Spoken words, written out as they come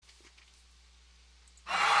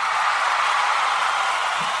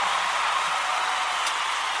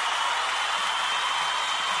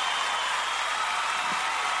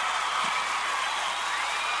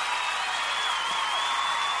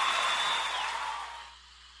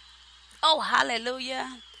Oh,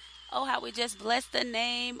 hallelujah. Oh, how we just bless the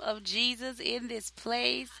name of Jesus in this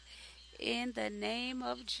place. In the name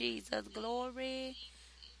of Jesus. Glory,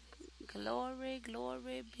 glory,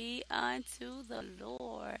 glory be unto the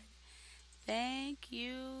Lord. Thank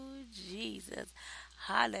you, Jesus.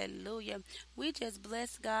 Hallelujah. We just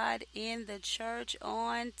bless God in the church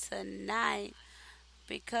on tonight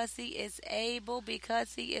because He is able,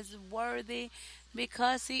 because He is worthy,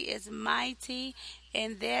 because He is mighty,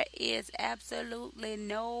 and there is absolutely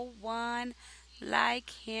no one like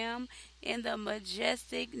Him in the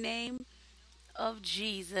majestic name of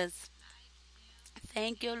Jesus.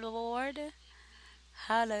 Thank you, Lord.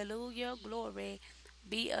 Hallelujah. Glory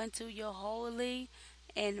be unto your holy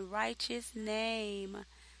and righteous name.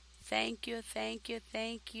 Thank you, thank you,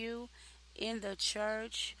 thank you in the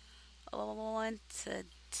church on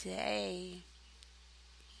today.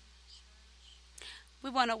 We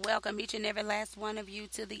want to welcome each and every last one of you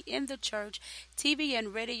to the In the Church TV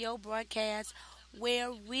and radio broadcast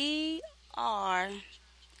where we are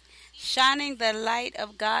shining the light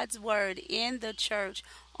of God's Word in the church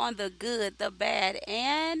on the good, the bad,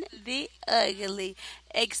 and the ugly,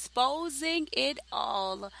 exposing it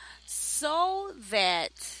all so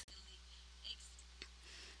that,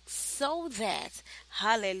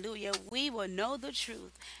 hallelujah, we will know the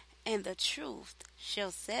truth, and the truth shall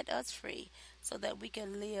set us free, so that we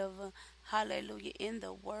can live, hallelujah, in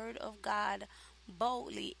the Word of God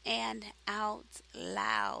boldly and out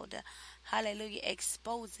loud. Hallelujah,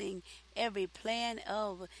 exposing every plan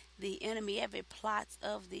of the enemy, every plot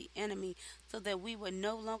of the enemy, so that we would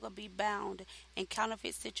no longer be bound in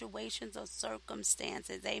counterfeit situations or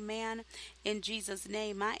circumstances. Amen. In Jesus'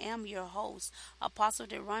 name, I am your host, Apostle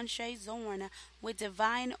Deronche Zorn, with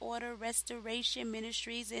Divine Order Restoration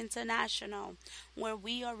Ministries International, where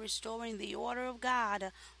we are restoring the order of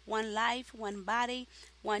God, one life, one body,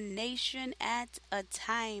 one nation at a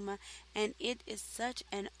time. And it is such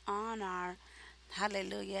an honor,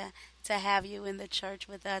 hallelujah, to have you in the church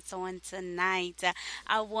with us on tonight.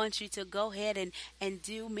 I want you to go ahead and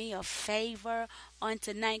do me a favor on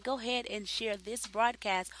tonight. Go ahead and share this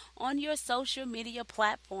broadcast on your social media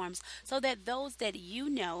platforms so that those that you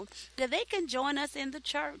know that they can join us in the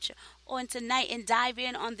church on tonight and dive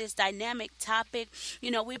in on this dynamic topic.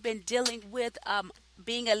 We've been dealing with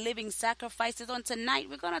being a living sacrifice. On tonight,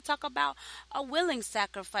 we're going to talk about a willing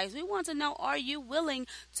sacrifice. We want to know, are you willing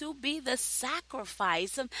to be the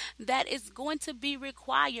sacrifice that is going to be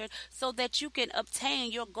required so that you can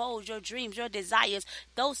obtain your goals, your dreams, your desires,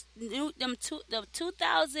 the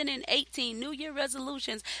 2018 New Year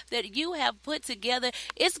resolutions that you have put together?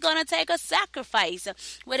 It's going to take a sacrifice.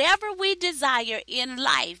 Whatever we desire in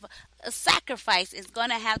life, a sacrifice is going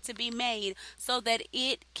to have to be made so that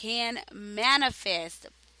it can manifest.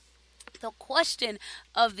 The question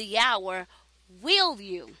of the hour: will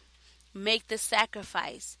you make the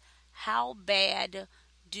sacrifice? How bad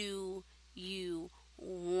do you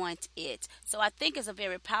want it? So I think it's a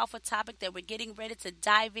very powerful topic that we're getting ready to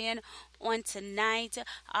dive in on tonight.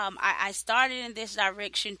 I started in this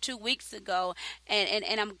direction 2 weeks ago,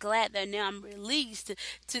 and I'm glad that now I'm released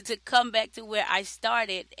to come back to where I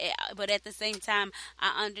started. But at the same time,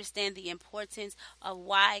 I understand the importance of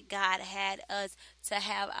why God had us to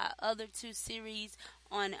have our other two series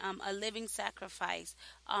on a living sacrifice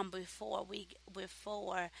before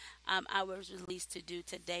I was released to do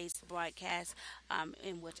today's broadcast,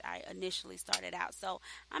 in which I initially started out. So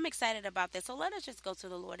I'm excited about this. So let us just go to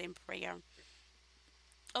the Lord in prayer.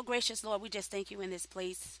 Oh, gracious Lord, we just thank you in this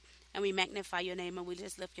place. And we magnify your name and we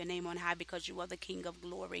just lift your name on high because you are the King of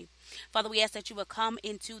glory. Father, we ask that you will come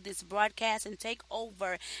into this broadcast and take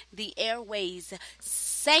over the airways.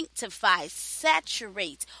 Sanctify,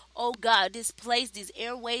 saturate, oh God, this place, these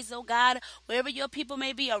airways, oh God, wherever your people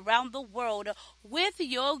may be around the world, with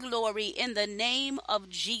your glory in the name of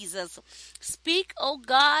Jesus. Speak, oh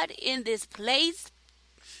God, in this place,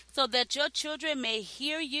 so that your children may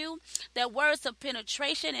hear you, that words of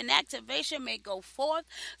penetration and activation may go forth,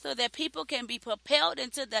 so that people can be propelled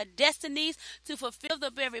into their destinies to fulfill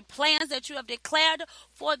the very plans that you have declared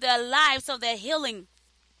for their lives, so that healing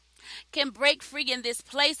can break free in this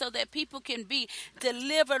place, so that people can be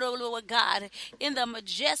delivered, oh Lord God, in the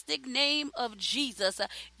majestic name of Jesus.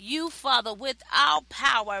 You, Father, with our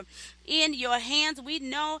power in your hands, we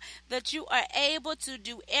know that you are able to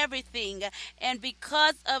do everything. And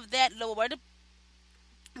because of that, Lord,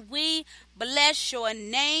 We bless your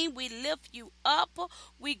name. We lift you up.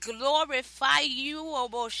 We glorify you, O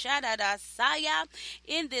Boshadadasaya,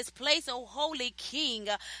 in this place, O Holy King.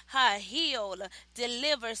 Heal,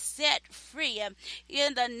 deliver, set free.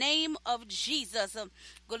 In the name of Jesus.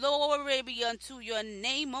 Glory be unto your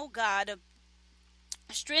name, O God.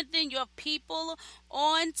 Strengthen your people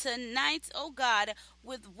on tonight, oh God,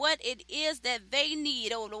 with what it is that they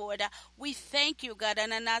need, oh Lord. We thank you, God, in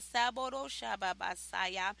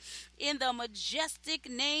the majestic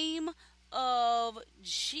name of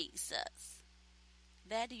Jesus,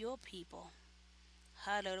 that your people,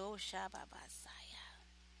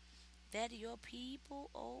 that your people,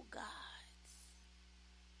 oh God,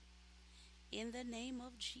 in the name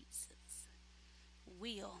of Jesus,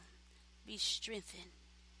 will be strengthened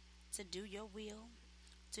to do your will,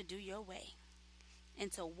 to do your way, and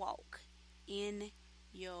to walk in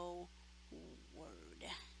your word.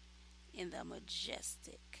 In the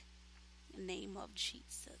majestic name of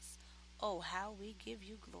Jesus. Oh, how we give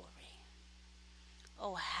you glory.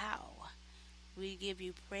 Oh, how we give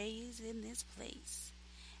you praise in this place.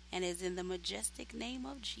 And it's in the majestic name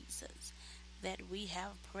of Jesus that we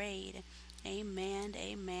have prayed. Amen,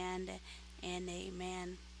 amen, and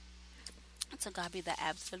amen. To God be the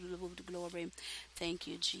absolute glory. Thank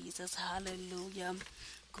you, Jesus. Hallelujah.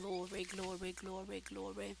 Glory, glory, glory,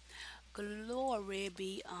 glory. Glory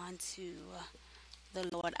be unto the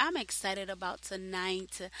Lord. I'm excited about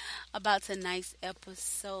tonight's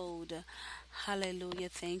episode. Hallelujah.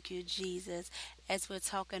 Thank you, Jesus. As we're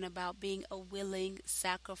talking about being a willing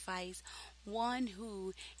sacrifice, one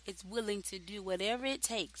who is willing to do whatever it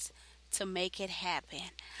takes to make it happen.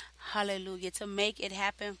 Hallelujah. To make it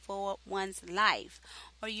happen for one's life.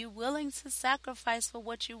 Are you willing to sacrifice for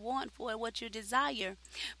what you want, for what you desire?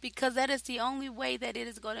 Because that is the only way that it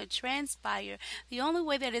is going to transpire, the only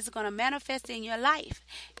way that it's going to manifest in your life.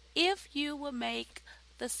 If you will make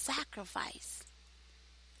the sacrifice.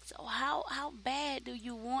 So how bad do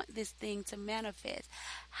you want this thing to manifest?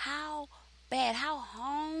 How bad, how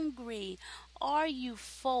hungry are you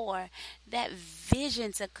for that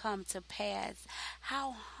vision to come to pass?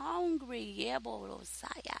 How hungry,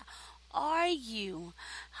 Yeborosaya, are you?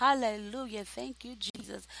 Hallelujah. Thank you,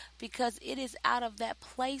 Jesus. Because it is out of that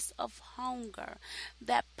place of hunger,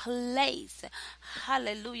 that place,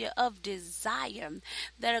 hallelujah, of desire,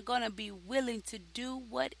 that are going to be willing to do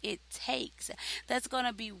what it takes. That's going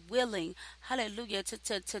to be willing, hallelujah,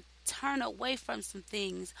 to turn away from some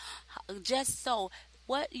things just so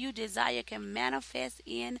what you desire can manifest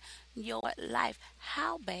in your life.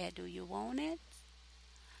 How bad do you want it?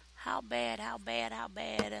 How bad, how bad, how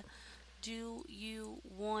bad do you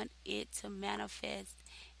want it to manifest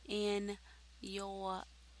in your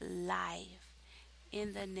life?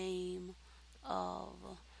 In the name of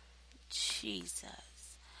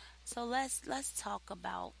Jesus. So let's talk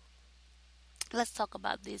about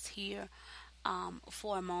this here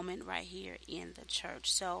for a moment right here in the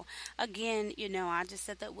church. So again, I just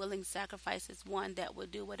said that willing sacrifice is one that will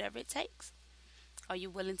do whatever it takes. Are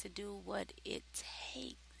you willing to do what it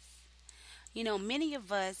takes? Many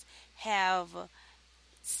of us have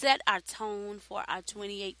set our tone for our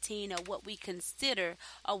 2018, or what we consider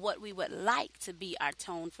or what we would like to be our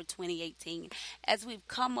tone for 2018. As we've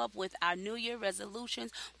come up with our New Year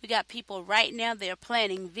resolutions, we got people right now, they're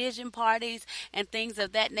planning vision parties and things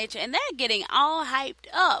of that nature, and they're getting all hyped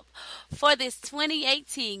up for this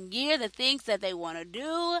 2018 year, the things that they want to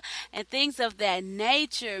do and things of that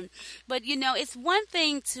nature. But it's one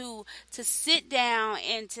thing to sit down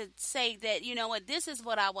and to say that, what, this is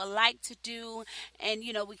what I would like to do, and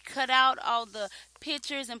we cut out all the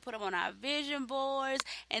pictures and put them on our vision boards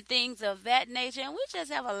and things of that nature, and we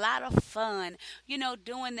just have a lot of fun,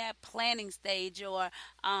 doing that planning stage, or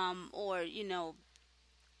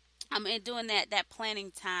doing that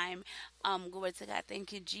planning time. Glory to God,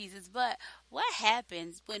 thank you, Jesus. But what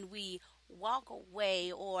happens when we walk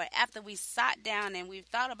away, or after we sat down and we've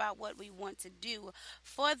thought about what we want to do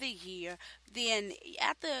for the year, then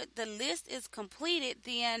after the list is completed,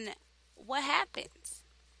 then what happens?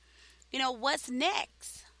 What's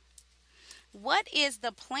next? What is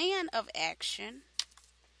the plan of action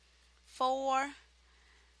for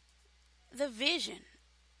the vision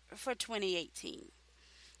for 2018?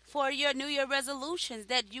 For your New Year resolutions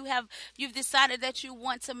that you've decided that you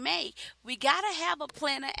want to make. We got to have a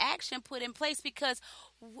plan of action put in place, because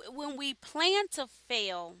when we plan to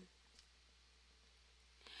fail,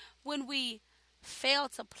 when we fail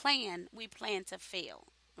to plan, we plan to fail,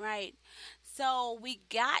 right? So we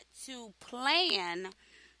got to plan.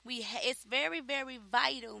 It's very, very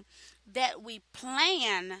vital that we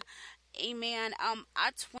plan Amen.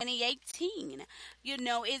 Our 2018.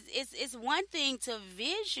 It's one thing to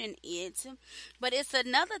vision it, but it's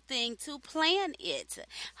another thing to plan it.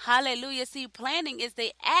 Hallelujah. See, planning is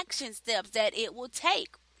the action steps that it will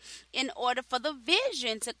take in order for the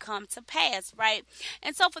vision to come to pass, right?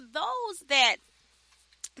 And so for those that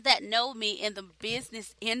know me in the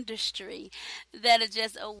business industry, that are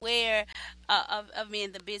just aware of me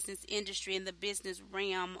in the business industry, in the business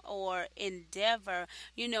realm or endeavor,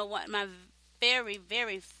 you know what my very,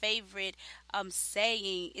 very favorite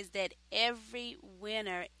saying is that every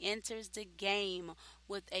winner enters the game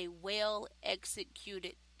with a well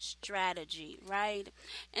executed strategy, right?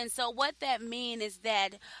 And so what that means is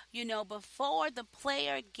that, before the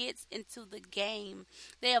player gets into the game,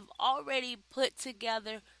 they have already put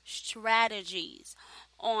together strategies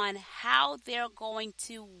on how they're going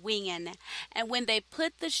to win. And when they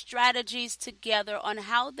put the strategies together on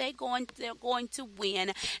how they're going to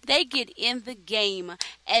win, they get in the game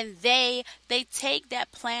and they take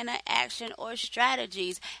that plan of action or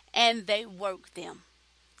strategies and they work them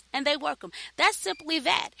and they work them. That's simply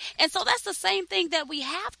that. And so that's the same thing that we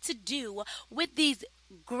have to do with these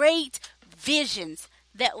great visions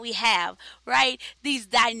that we have, right? These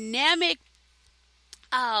dynamic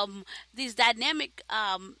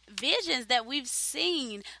visions that we've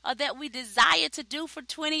seen or that we desire to do for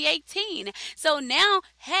 2018. So now,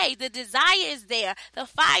 hey, the desire is there, the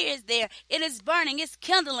fire is there, it is burning, it's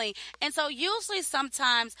kindling. And so usually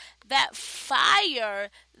sometimes that fire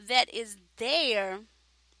that is there,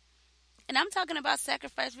 and I'm talking about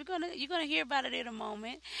sacrifice. You're gonna hear about it in a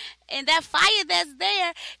moment. And that fire that's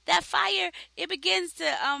there, that fire, it begins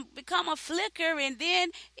to become a flicker, and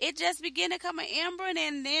then it just begin to become an ember,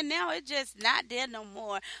 and then now it's just not there no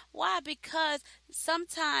more. Why? Because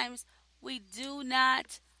sometimes we do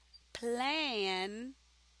not plan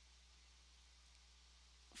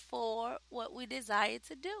for what we desire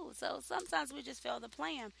to do. So sometimes we just fail to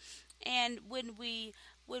plan, and when we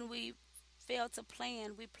fail to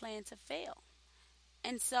plan, we plan to fail.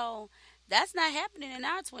 And so that's not happening in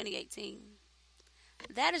our 2018.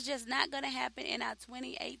 That is just not going to happen in our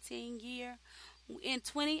 2018 year. In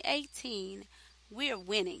 2018, we're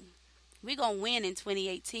winning. We're going to win in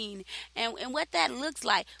 2018. And what that looks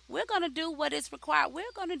like, we're going to do what is required.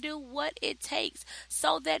 We're going to do what it takes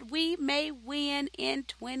so that we may win in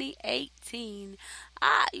 2018.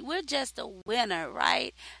 We're just a winner,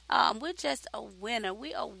 right? We're just a winner.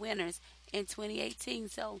 We are winners in 2018.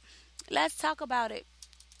 So let's talk about it.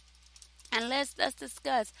 And let's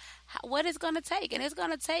discuss what it's going to take. And it's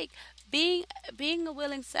going to take being a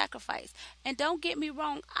willing sacrifice. And don't get me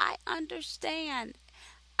wrong, I understand.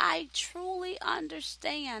 I truly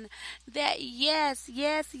understand that yes,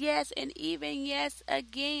 yes, yes, and even yes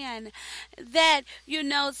again. That,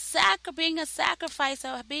 being a sacrifice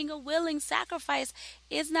or being a willing sacrifice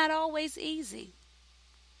is not always easy.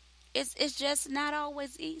 It's just not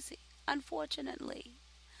always easy, unfortunately.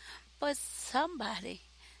 But somebody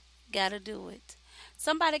got to do it.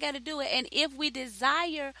 Somebody got to do it. And if we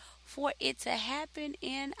desire for it to happen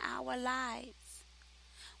in our lives,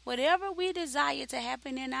 whatever we desire to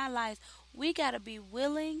happen in our lives, we got to be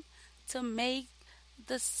willing to make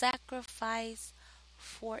the sacrifice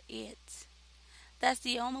for it. That's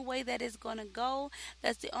the only way that it's going to go.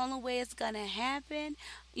 That's the only way it's going to happen,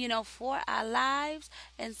 for our lives.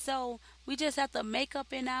 And so we just have to make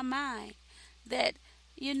up in our mind that,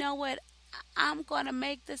 you know what, I'm going to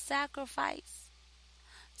make the sacrifice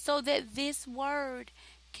so that this word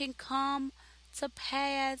can come to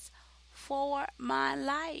pass for my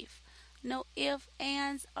life. No ifs,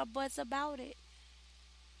 ands, or buts about it.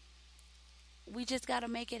 We just got to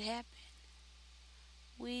make it happen.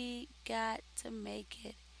 We got to make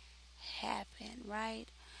it happen, right?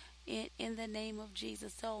 In the name of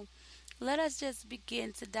Jesus. So let us just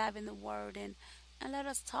begin to dive in the word and let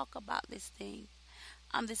us talk about this thing,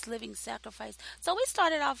 this living sacrifice. So we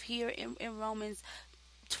started off here in Romans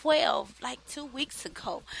 12 like 2 weeks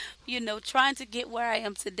ago, trying to get where I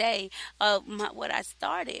am today. What I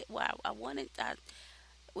started, I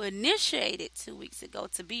initiated 2 weeks ago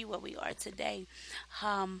to be where we are today.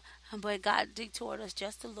 But God detoured us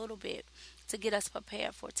just a little bit to get us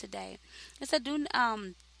prepared for today. And so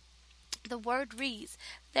the word reads,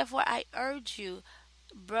 therefore I urge you,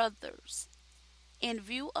 brothers, in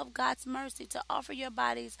view of God's mercy, to offer your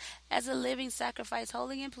bodies as a living sacrifice,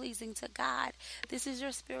 holy and pleasing to God. This is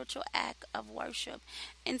your spiritual act of worship.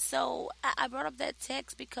 And so I brought up that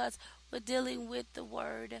text because we're dealing with the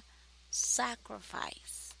word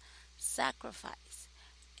sacrifice. Sacrifice.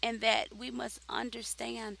 And that we must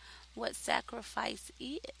understand what sacrifice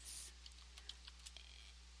is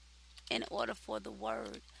in order for the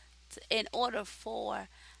word in order for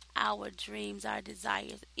our dreams, our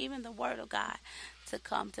desires, even the word of God to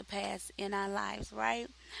come to pass in our lives, right?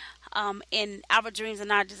 And our dreams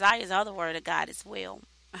and our desires are the word of God as well,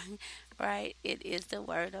 right? It is the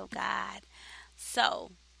word of God.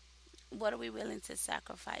 So, what are we willing to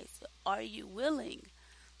sacrifice? Are you willing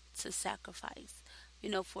to sacrifice,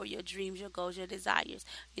 for your dreams, your goals, your desires?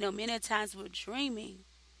 Many times we're dreaming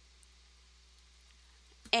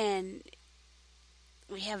and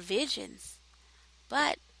we have visions,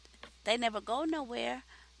 but they never go nowhere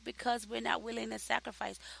because we're not willing to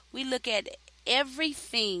sacrifice. We look at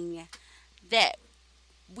everything that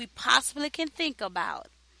we possibly can think about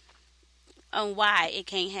on why it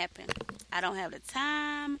can't happen. I don't have the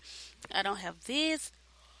time. I don't have this.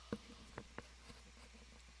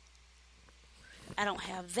 I don't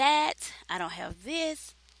have that. I don't have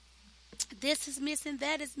this. This is missing.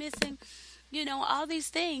 That is missing. All these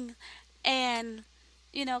things. And,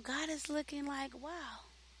 God is looking like, wow.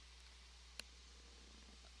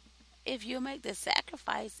 If you make the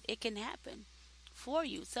sacrifice, it can happen for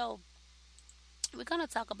you. So, we're going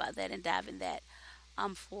to talk about that and dive in that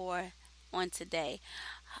for on today.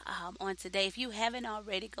 If you haven't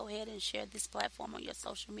already, go ahead and share this platform on your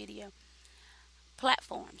social media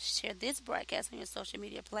platforms. Share this broadcast on your social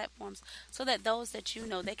media platforms so that those that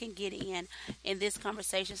they can get in this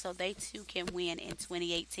conversation so they too can win in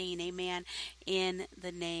 2018. Amen. In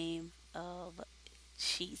the name of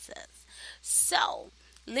Jesus. So,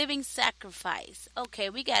 living sacrifice. Okay,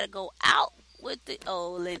 we got to go out with the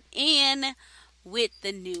old and in with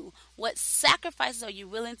the new. What sacrifices are you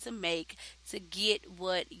willing to make to get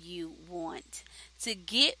what you want? To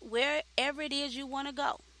get wherever it is you want to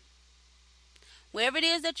go? Wherever it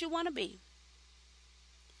is that you want to be,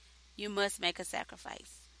 you must make a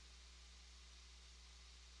sacrifice.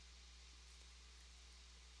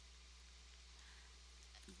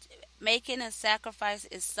 Making a sacrifice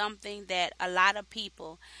is something that a lot of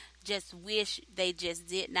people just wish they just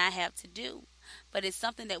did not have to do. But it's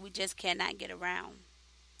something that we just cannot get around.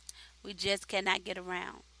 We just cannot get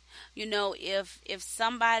around. If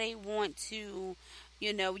somebody want to,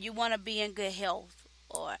 you want to be in good health,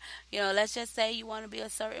 or let's just say you want to be a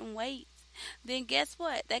certain weight, then guess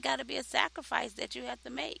what? There got to be a sacrifice that you have to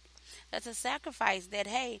make. That's a sacrifice that,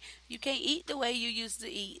 hey, you can't eat the way you used to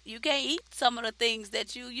eat. You can't eat some of the things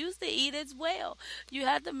that you used to eat as well. You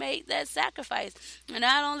have to make that sacrifice. And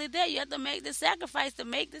not only that, you have to make the sacrifice to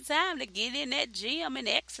make the time to get in that gym and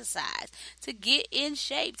exercise, to get in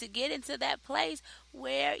shape, to get into that place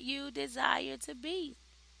where you desire to be.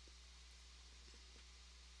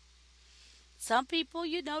 Some people,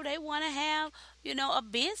 they want to have, a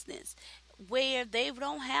business where they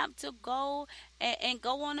don't have to go and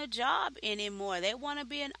go on a job anymore. They want to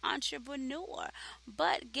be an entrepreneur.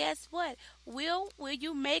 But guess what? Will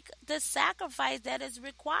you make the sacrifice that is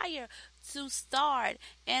required to start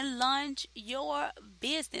and launch your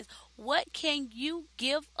business? What can you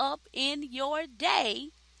give up in your day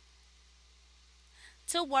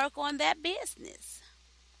to work on that business?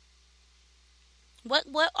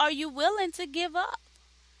 What are you willing to give up?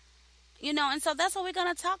 And so that's what we're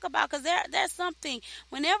going to talk about, because there's something,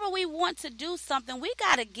 whenever we want to do something, we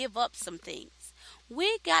got to give up some things.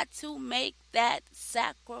 We got to make that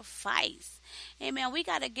sacrifice. Amen. We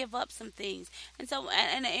got to give up some things. And so,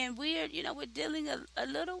 and we're, we're dealing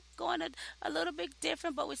going a little bit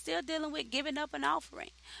different, but we're still dealing with giving up an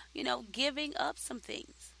offering, giving up some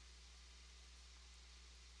things.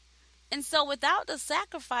 And so without the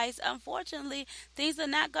sacrifice, unfortunately, things are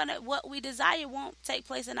not what we desire won't take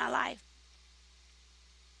place in our life.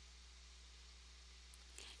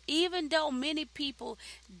 Even though many people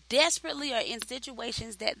desperately are in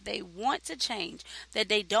situations that they want to change, that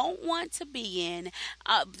they don't want to be in,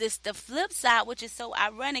 the flip side, which is so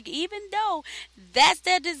ironic, even though that's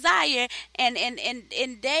their desire and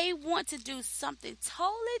they want to do something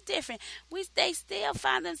totally different, they still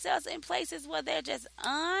find themselves in places where they're just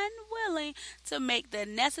unwilling to make the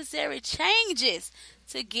necessary changes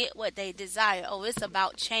to get what they desire. Oh, it's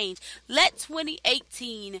about change. Let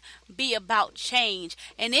 2018 be about change.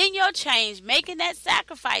 And in your change, making that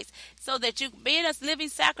sacrifice so that you, being a living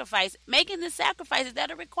sacrifice, making the sacrifices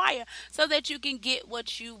that are required so that you can get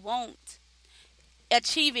what you want.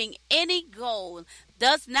 Achieving any goal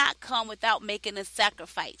does not come without making a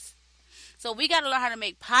sacrifice. So we got to learn how to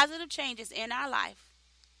make positive changes in our life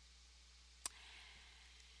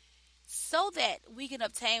so that we can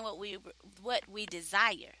obtain what we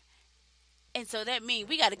desire. And so that means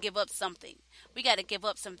we got to give up something. We got to give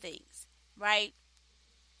up some things, right?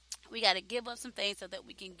 We got to give up some things so that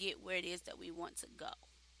we can get where it is that we want to go.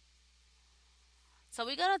 So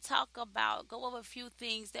we're going to go over a few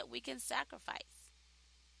things that we can sacrifice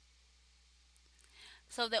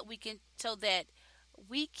so that we can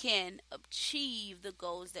achieve the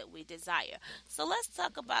goals that we desire. So let's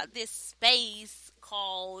talk about this space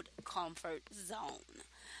called comfort zone.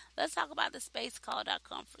 Let's talk about the space called our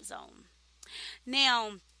comfort zone.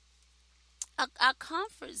 Now, our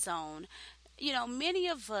comfort zone, many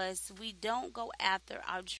of us, we don't go after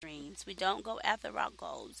our dreams. We don't go after our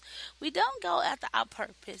goals. We don't go after our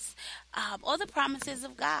purpose, or the promises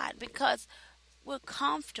of God, because we're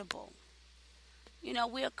comfortable.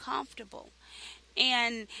 We're comfortable.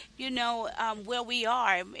 And, where we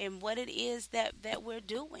are and what it is that we're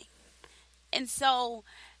doing. And so,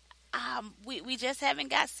 we just haven't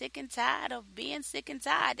got sick and tired of being sick and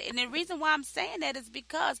tired. And the reason why I'm saying that is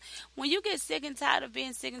because when you get sick and tired of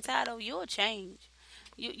being sick and tired of, you'll change.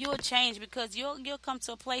 You'll change, because you'll come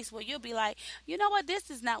to a place where you'll be like, you know what, this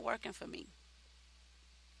is not working for me.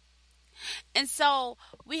 And so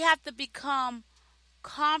we have to become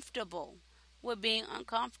comfortable with being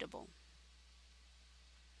uncomfortable.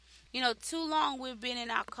 Too long we've been in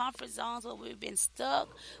our comfort zones where we've been stuck,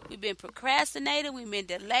 we've been procrastinating, we've been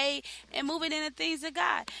delayed, and moving into things of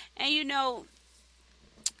God. And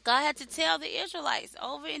God had to tell the Israelites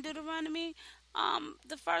over in Deuteronomy,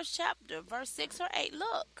 the first chapter, verse 6 or 8,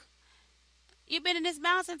 look, you've been in this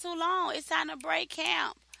mountain too long. It's time to break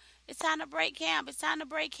camp. It's time to break camp. It's time to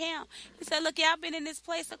break camp. He said, look, y'all been in this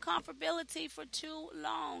place of comfortability for too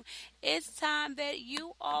long. It's time that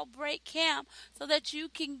you all break camp so that you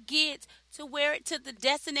can get to the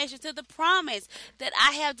destination, to the promise that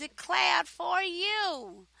I have declared for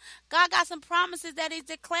you. God got some promises that He's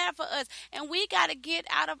declared for us, and we got to get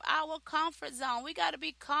out of our comfort zone. We got to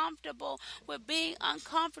be comfortable with being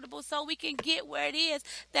uncomfortable so we can get where it is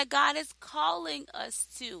that God is calling us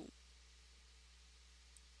to.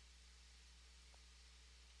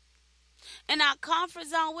 In our comfort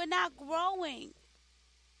zone, we're not growing.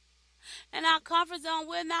 In our comfort zone,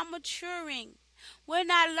 we're not maturing. We're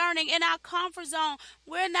not learning. In our comfort zone,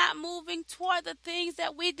 we're not moving toward the things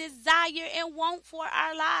that we desire and want for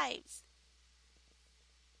our lives.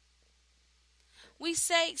 We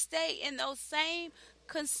stay in those same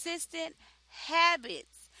consistent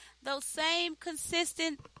habits, those same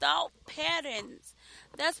consistent thought patterns.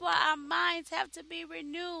 That's why our minds have to be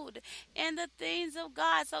renewed in the things of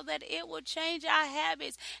God so that it will change our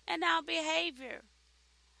habits and our behavior.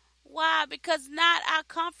 Why? Because not our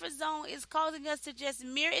comfort zone is causing us to just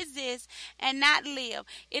mere exist and not live.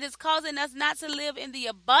 It is causing us not to live in the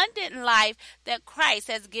abundant life that Christ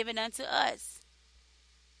has given unto us.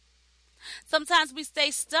 Sometimes we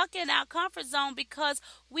stay stuck in our comfort zone because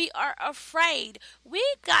we are afraid.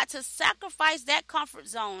 We've got to sacrifice that comfort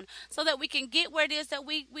zone so that we can get where it is that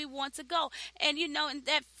we want to go. And and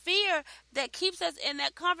that fear that keeps us in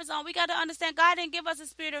that comfort zone, we got to understand God didn't give us a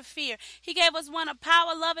spirit of fear. He gave us one of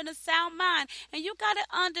power, love, and a sound mind. And you got to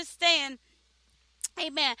understand,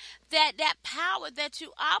 amen, that power that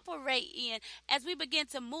you operate in as we begin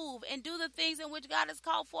to move and do the things in which God has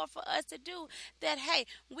called for us to do, that, hey,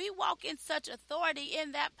 we walk in such authority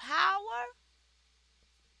in that power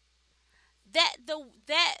that the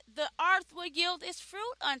earth will yield its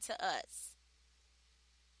fruit unto us.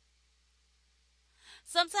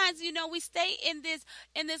 Sometimes, we stay in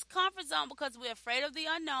this comfort zone because we're afraid of the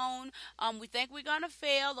unknown. We think we're gonna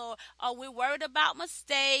fail, or we're worried about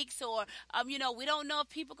mistakes, or we don't know if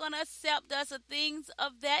people are gonna accept us, or things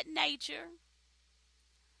of that nature.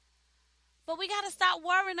 But we got to stop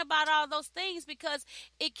worrying about all those things, because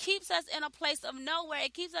it keeps us in a place of nowhere.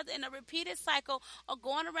 It keeps us in a repeated cycle of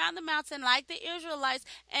going around the mountain like the Israelites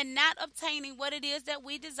and not obtaining what it is that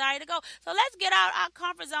we desire to go. So let's get out our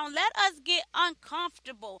comfort zone. Let us get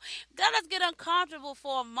uncomfortable. Let us get uncomfortable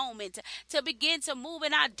for a moment to begin to move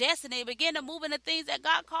in our destiny, begin to move in the things that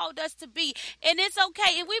God called us to be. And it's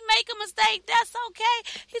okay. If we make a mistake, that's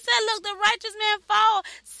okay. He said, look, the righteous man fall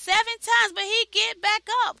 7 times, but he get back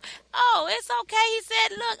up. Oh, it's okay. He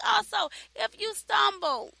said, look, also, if you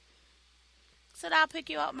stumble, said, I'll pick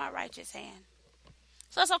you up with my righteous hand.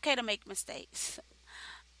 So it's okay to make mistakes.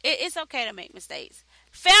 It's okay to make mistakes.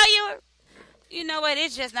 Failure, you know what?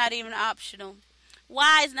 It's just not even optional.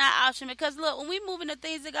 Why is not optional? Because look, when we move into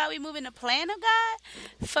things of God, we move in the plan of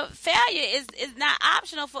God. Failure is not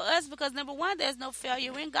optional for us, because number one, there's no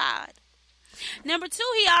failure in God. Number two,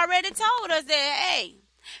 He already told us that, hey,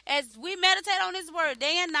 as we meditate on His word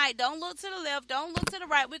day and night, don't look to the left, don't look to the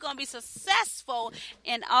right. We're going to be successful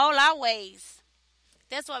in all our ways.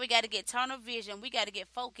 That's why we got to get tunnel vision. We got to get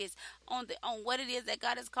focused on what it is that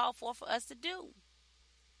God has called for us to do.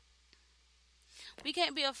 We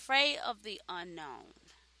can't be afraid of the unknown.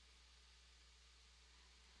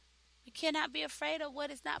 We cannot be afraid of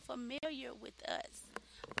what is not familiar with us.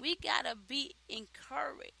 We got to be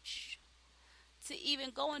encouraged to even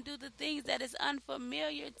go and do the things that is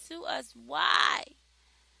unfamiliar to us. Why?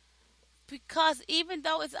 Because even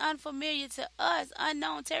though it's unfamiliar to us,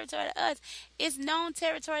 unknown territory to us, it's known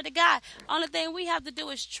territory to God. Only thing we have to do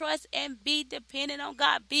is trust and be dependent on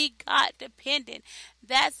God. Be God dependent.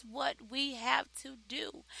 That's what we have to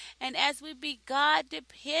do. And as we be God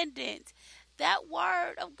dependent, that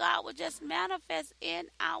word of God will just manifest in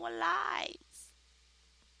our lives.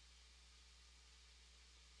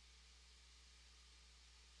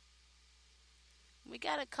 We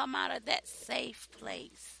got to come out of that safe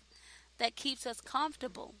place that keeps us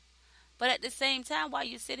comfortable. But at the same time, while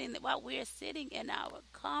we're sitting in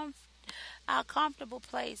our comfortable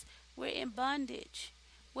place, we're in bondage.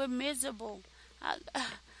 We're miserable.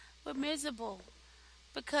 We're miserable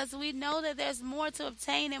because we know that there's more to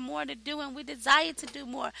obtain and more to do, and we desire to do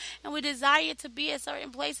more, and we desire to be at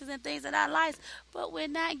certain places and things in our lives, but we're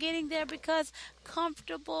not getting there because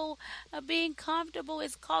being comfortable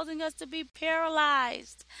is causing us to be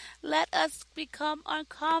paralyzed. Let us become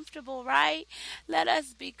uncomfortable, right? Let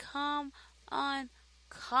us become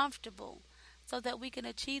uncomfortable so that we can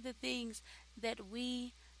achieve the things that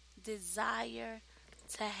we desire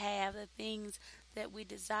to have, the things that we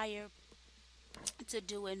desire to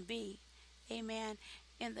do and be. Amen.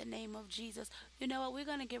 In the name of Jesus. You know what? We're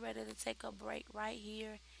going to get ready to take a break right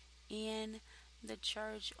here in the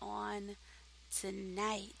church on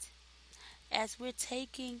tonight. As we're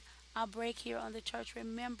taking a break here on the church,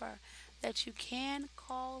 remember that you can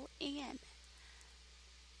call in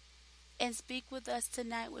and speak with us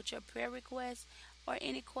tonight with your prayer requests or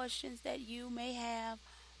any questions that you may have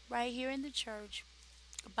right here in the church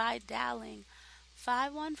by dialing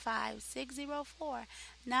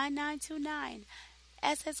 515-604-9929,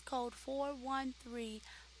 SS code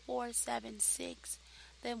 413476.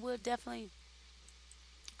 Then we'll definitely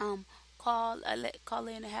call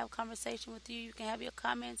in and have a conversation with you. You can have your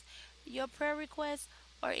comments, your prayer requests,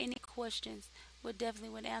 or any questions. We definitely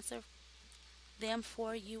would answer them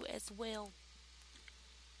for you as well.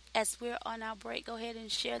 As we're on our break, go ahead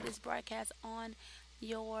and share this broadcast on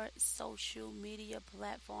your social media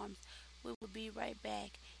platforms. We will be right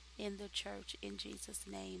back in the church in Jesus'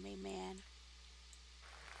 name. Amen.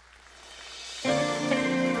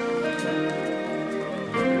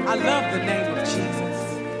 I love the name of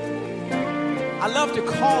Jesus. I love to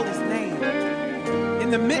call his name.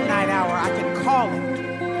 In the midnight hour, I can call him.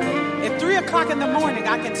 At 3 o'clock in the morning,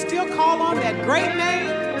 I can still call on that great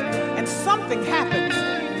name, and something happens.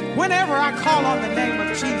 Whenever I call on the name of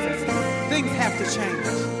Jesus, things have to change.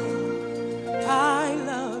 I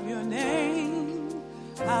love your name.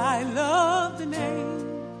 I love the name.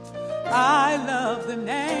 I love the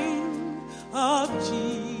name of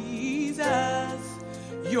Jesus.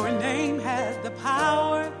 Your name has the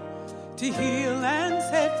power to heal and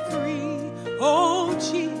set free. Oh,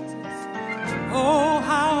 Jesus. Oh,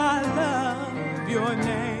 how I love your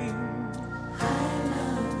name. I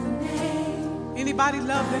love the name. Anybody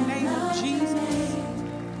love the name of Jesus?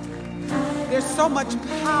 There's so much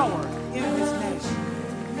power in his name.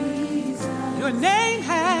 Your name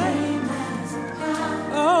has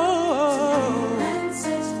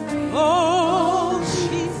oh,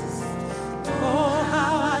 Jesus. Oh,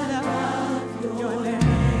 how I love your name.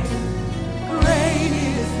 Great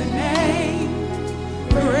is the name.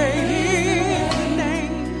 Great is the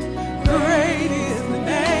name. Great is the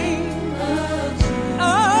name.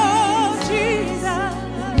 Oh, Jesus.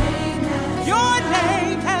 Your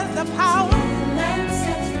name has the power.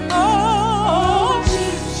 Oh,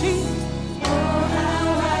 Jesus.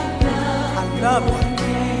 I love it.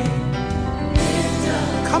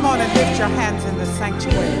 Come on and lift your hands in the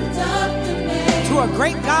sanctuary to a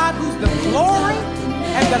great God who's the glory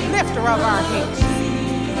and the lifter of our heads.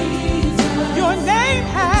 Your name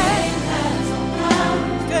has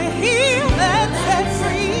to heal and set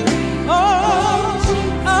free. Oh,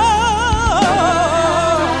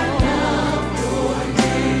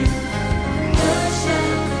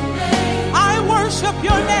 I worship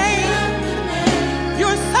your name.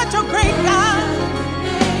 You're such a great God.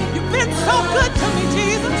 You've been so good to me,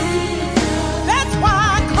 Jesus. That's why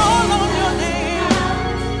I call on your name.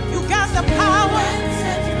 You got the power.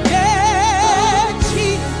 Yeah,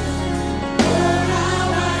 Jesus.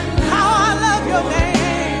 How I love your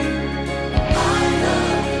name.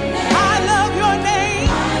 I love your name.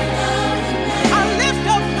 I lift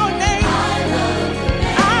up your name.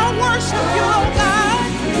 I worship you, oh God.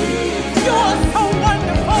 You're so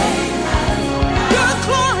wonderful. You're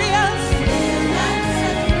glorious.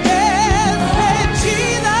 Yes,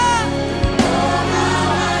 Jesus.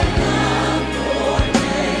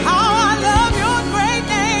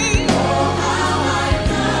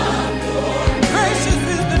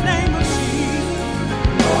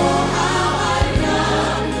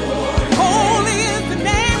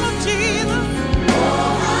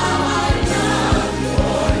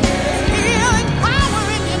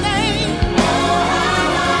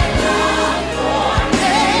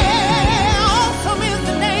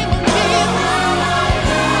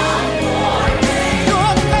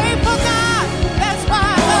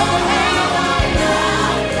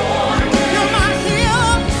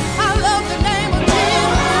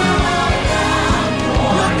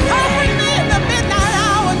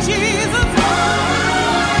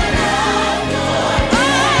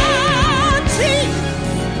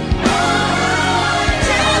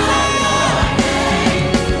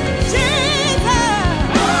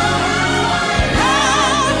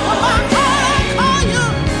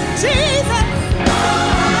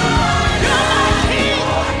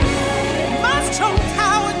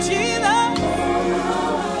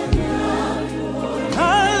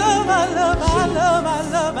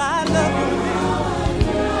 I love your name.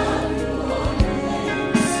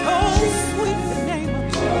 So sweet, the name of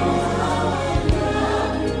Jesus.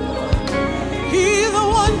 He's a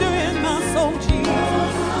wonder in my soul,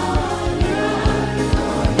 Jesus.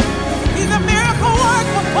 He's a miracle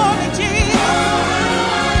worker for me, Jesus.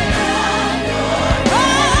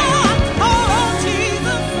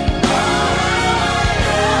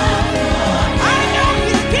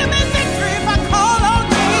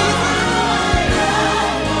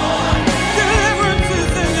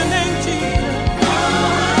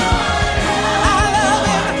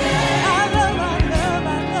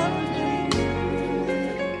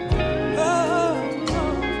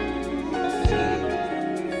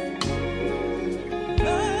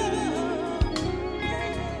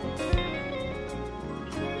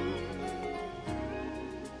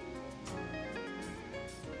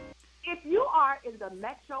 If you are in the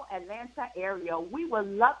metro Atlanta area, we would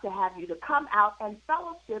love to have you to come out and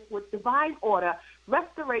fellowship with Divine Order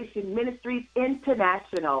Restoration Ministries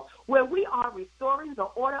International, where we are restoring the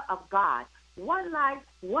order of God, one life,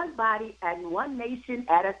 one body, and one nation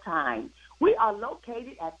at a time. We are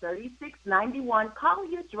located at 3691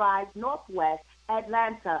 Collier Drive, Northwest,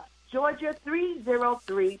 Atlanta, Georgia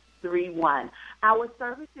 30331. Our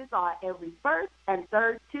services are every first and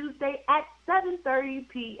third Tuesday at 7:30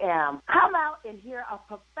 p.m. Come out and hear a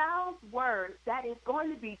profound word that is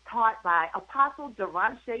going to be taught by Apostle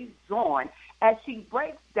Deronche Zorn as she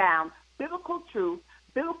breaks down biblical truth,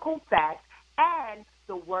 biblical facts, and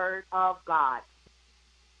the Word of God.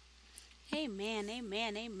 Amen,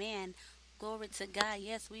 amen, amen. Glory to God.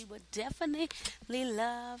 Yes, we would definitely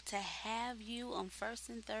love to have you on first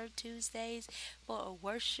and third Tuesdays for a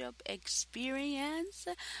worship experience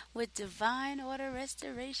with Divine Order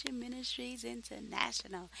Restoration Ministries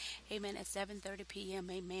International. Amen. At 7:30 p.m.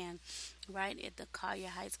 Amen. Right at the Collier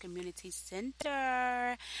Heights Community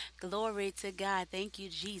Center. Glory to God. Thank you,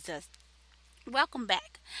 Jesus. Welcome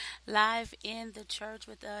back. Live in the church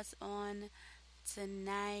with us on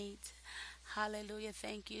tonight. Hallelujah.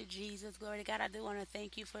 Thank you, Jesus. Glory to God. I do want to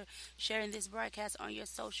thank you for sharing this broadcast on your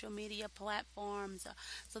social media platforms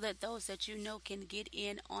so that those that you know can get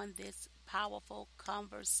in on this powerful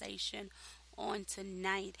conversation on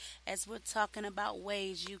tonight as we're talking about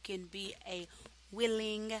ways you can be a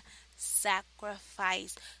willing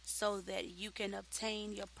sacrifice so that you can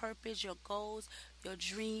obtain your purpose, your goals, your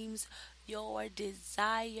dreams, your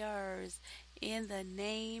desires in the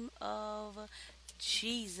name of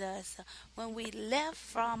Jesus. When we left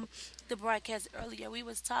from the broadcast earlier, we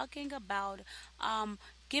was talking about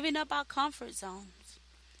giving up our comfort zones.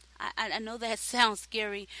 I know that sounds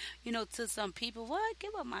scary, to some people. What?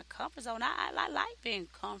 Give up my comfort zone? I like being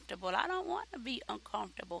comfortable. I don't want to be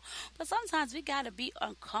uncomfortable. But sometimes we got to be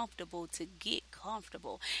uncomfortable to get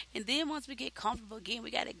comfortable. And then once we get comfortable again,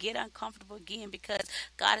 we got to get uncomfortable again because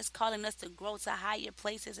God is calling us to grow to higher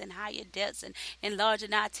places and higher depths and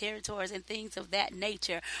enlarging our territories and things of that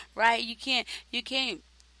nature, right? You can't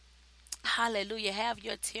hallelujah, have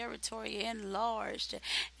your territory enlarged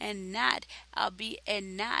and not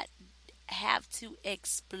not have to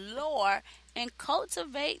explore and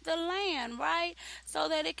cultivate the land, right? So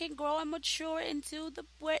that it can grow and mature into the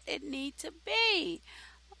where it need to be.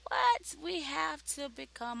 What? We have to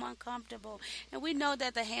become uncomfortable. And we know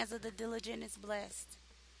that the hands of the diligent is blessed.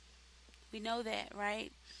 We know that,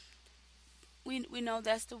 right? We know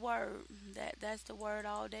that's the word. That's the word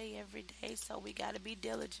all day, every day. So we got to be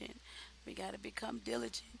diligent. We got to become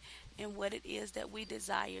diligent in what it is that we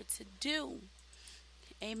desire to do.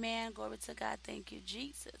 Amen. Glory to God. Thank you,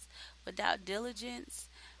 Jesus. Without diligence,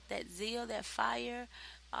 that zeal, that fire,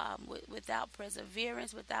 without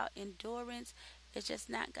perseverance, without endurance, it's just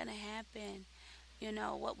not going to happen.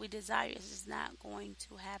 What we desire is just not going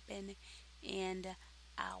to happen in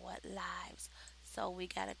our lives. So we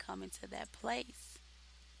got to come into that place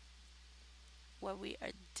where we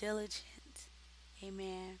are diligent.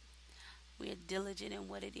 Amen. We are diligent in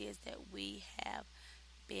what it is that we have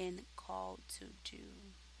been called to do.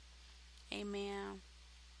 Amen.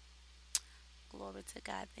 Glory to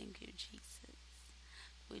God. Thank you, Jesus.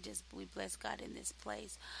 We bless God in this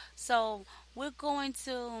place. So we're going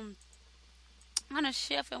to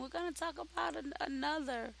shift and we're going to talk about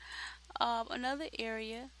another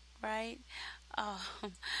area, right?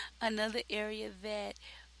 Another area that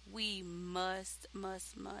we must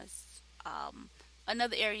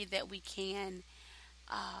another area that we can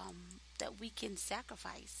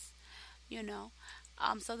sacrifice,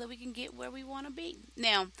 so that we can get where we want to be.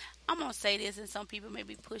 Now, I'm gonna say this, and some people may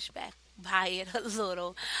be pushed back by it a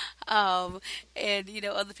little. Um, and,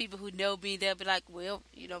 other people who know me, they'll be like, well,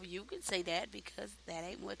 you can say that because that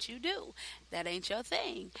ain't what you do. That ain't your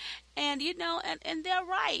thing. And, and they're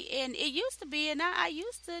right. And it used to be, and I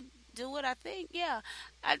used to do it, I think. Yeah,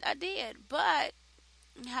 I did. But,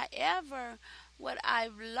 however, what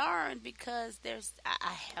I've learned, because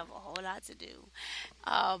I have a whole lot to do,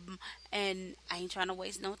 and I ain't trying to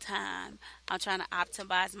waste no time. I'm trying to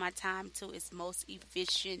optimize my time to its most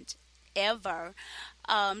efficient ever.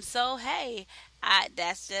 So hey,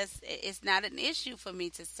 that's just it's not an issue for me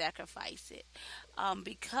to sacrifice it,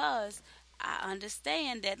 because I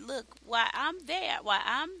understand that. Look, while I'm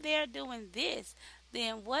there doing this,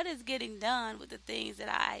 then what is getting done with the things that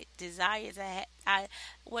I desire to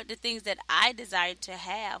what the things that I desire to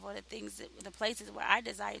have, or the places where I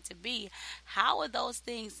desire to be? How are those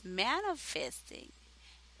things manifesting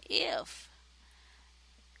if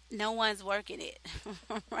no one's working it?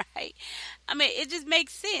 Right? I mean, it just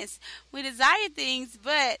makes sense. We desire things,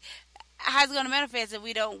 but how's it going to manifest if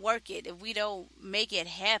we don't work it, if we don't make it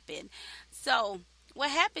happen? So, what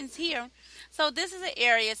happens here? So, this is an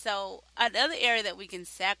area. So, another area that we can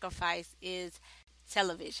sacrifice is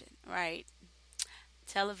television, right?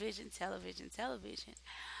 Television, television, television.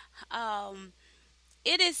 Um,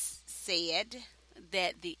 it is said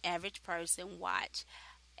that the average person watch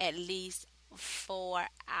at least 4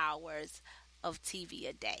 hours of TV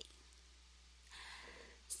a day.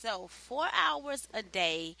 So 4 hours a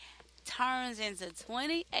day turns into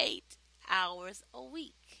 28 hours a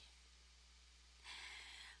week.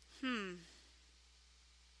 Hmm.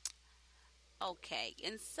 Okay.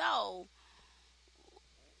 And so,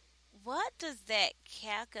 what does that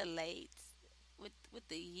calculate with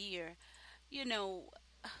the year? You know,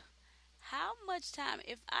 how much time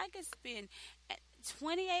if I could spend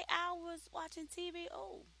 28 hours watching TV?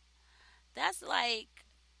 Oh, that's like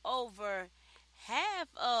over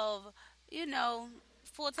half of, you know,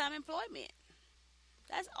 full-time employment.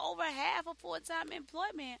 That's over half of full-time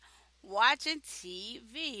employment watching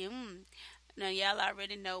TV. Now y'all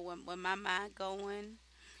already know when my mind going.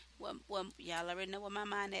 When y'all already know where my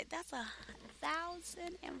mind at. That's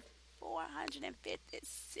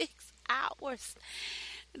 1,456 hours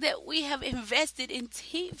that we have invested in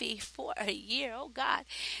TV for a year. Oh God,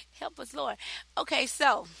 help us, Lord. Okay,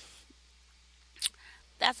 so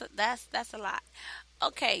that's a lot.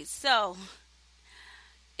 Okay, so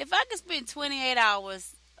if I could spend 28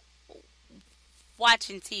 hours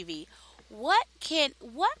watching TV, what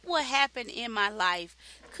will happen in my life?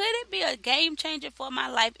 Could it be a game changer for my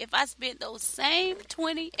life if I spent those same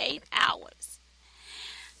 28 hours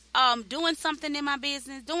doing something in my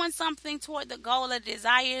business, doing something toward the goal or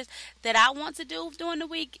desires that I want to do during the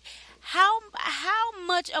week? How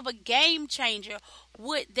much of a game changer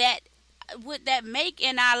would that make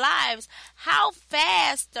in our lives? How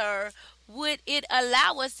faster would it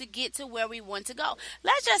allow us to get to where we want to go?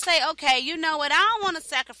 Let's just say, okay, you know what? I don't want to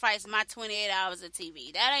sacrifice my 28 hours of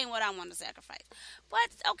TV. That ain't what I want to sacrifice.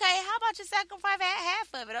 But, okay, how about you sacrifice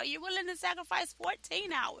half of it? Are you willing to sacrifice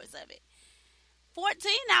 14 hours of it?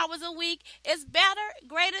 14 hours a week is better,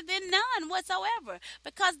 greater than none whatsoever.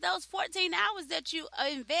 Because those 14 hours that you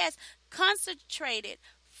invest, concentrated,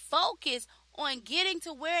 focus on getting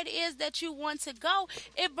to where it is that you want to go,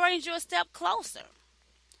 it brings you a step closer.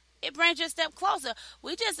 It brings you a step closer.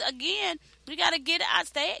 We got to get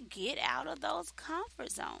out of those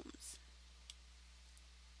comfort zones.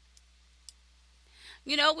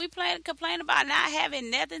 You know, we complain about not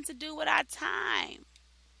having nothing to do with our time.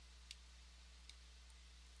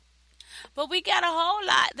 But we got a whole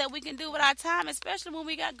lot that we can do with our time, especially when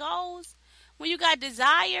we got goals, when you got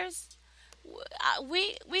desires.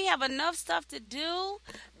 We have enough stuff to do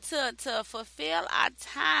to fulfill our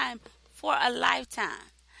time for a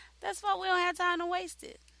lifetime. That's why we don't have time to waste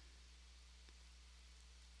it.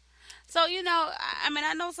 So, I mean,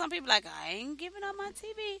 I know some people like, I ain't giving up my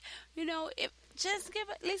TV. If just give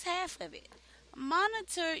at least half of it.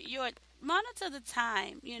 Monitor the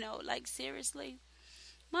time, like seriously.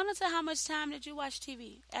 Monitor how much time did you watch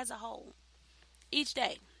TV as a whole each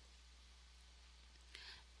day.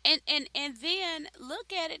 And then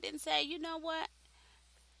look at it and say, you know what?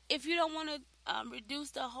 If you don't want to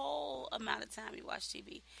reduce the whole amount of time you watch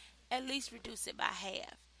TV, at least reduce it by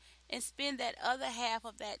half, and spend that other half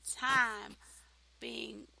of that time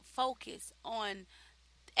being focused on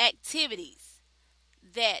activities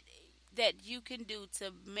that you can do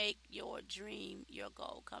to make your dream, your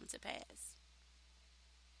goal come to pass.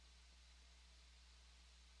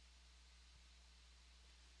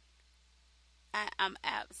 I'm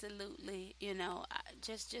absolutely,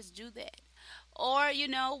 just do that. Or,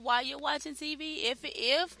 while you're watching TV,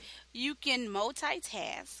 if you can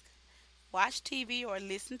multitask, watch TV or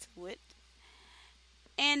listen to it,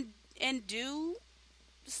 and do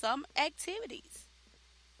some activities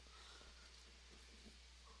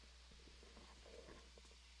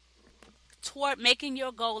toward making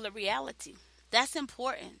your goal a reality. That's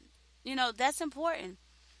important. That's important.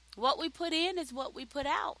 What we put in is what we put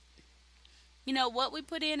out. What we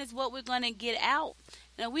put in is what we're going to get out.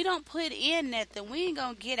 We don't put in nothing, we ain't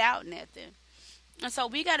going to get out nothing. And so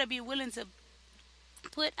we got to be willing to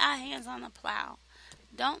put our hands on the plow.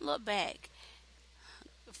 Don't look back.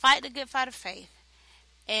 Fight the good fight of faith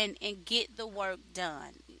and get the work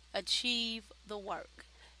done. Achieve the work.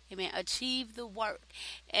 Amen. Achieve the work.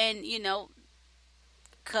 And,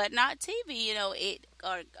 cutting out TV,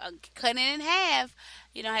 or cutting it in half,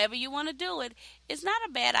 however you want to do it, it's not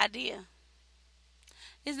a bad idea.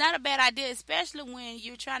 It's not a bad idea, especially when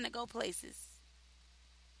you're trying to go places.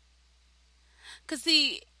 Cause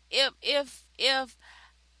see, if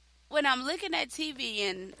when I'm looking at TV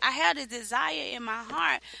and I have a desire in my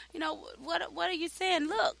heart, what are you saying?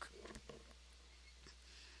 Look,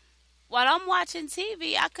 while I'm watching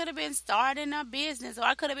TV, I could have been starting a business, or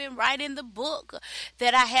I could have been writing the book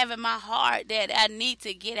that I have in my heart that I need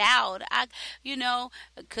to get out. I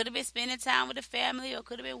could have been spending time with the family, or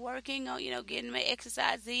could have been working on, getting my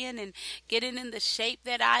exercise in and getting in the shape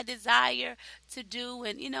that I desire to do,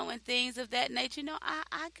 and, and things of that nature.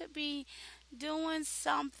 I could be doing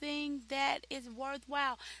something that is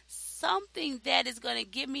worthwhile, something that is going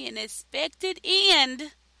to give me an expected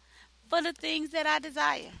end for the things that I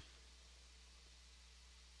desire.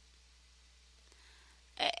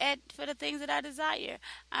 For the things that I desire.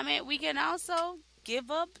 I mean, we can also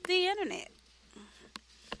give up the internet,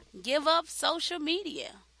 give up social media.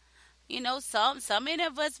 So many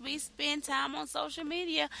of us, we spend time on social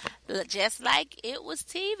media just like it was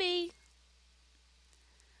TV.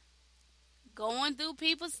 Going through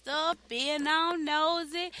people's stuff, being all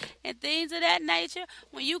nosy, and things of that nature,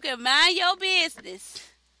 when you can mind your business.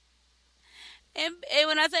 And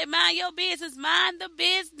when I say mind your business, mind the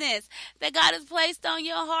business that God has placed on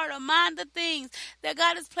your heart, or mind the things that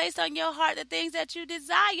God has placed on your heart, the things that you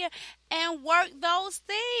desire, and work those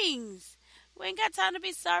things. We ain't got time to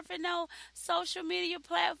be surfing no social media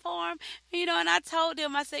platform, and I told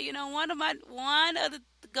them, I said, one of the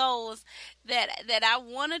goals that I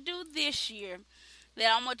want to do this year,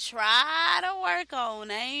 that I'm going to try to work on.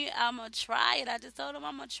 I'm going to try it. I just told them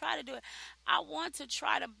I'm going to try to do it. I want to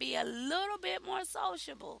try to be a little bit more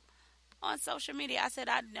sociable on social media. I said,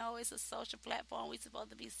 I know it's a social platform. We're supposed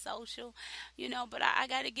to be social, but I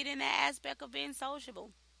got to get in that aspect of being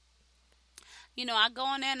sociable. I go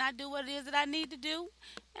on there and I do what it is that I need to do,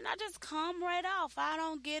 and I just come right off. I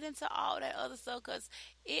don't get into all that other stuff, because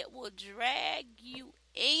it will drag you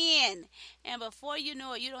in. And before you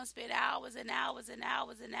know it, you don't spend hours and hours and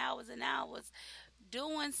hours and hours and hours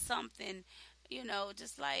doing something,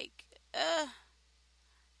 just like, I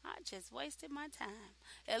just wasted my time.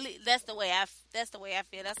 At least that's the way I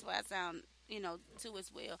feel. That's why I sound, too,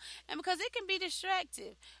 as well. And because it can be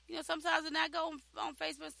distractive. Sometimes when I go on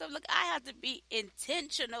Facebook and stuff, look, I have to be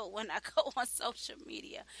intentional when I go on social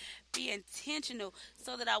media. Be intentional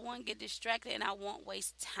so that I won't get distracted and I won't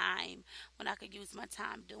waste time when I could use my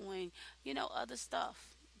time doing, other stuff,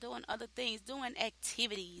 doing other things, doing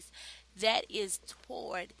activities that is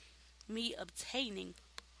toward me obtaining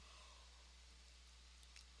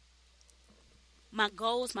my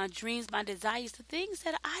goals, my dreams, my desires, the things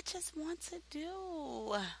that I just want to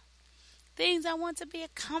do. Things I want to be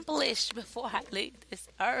accomplished before I leave this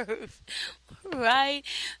earth, right?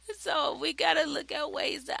 So we got to look at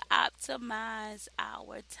ways to optimize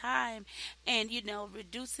our time and,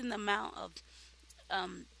 reducing the amount of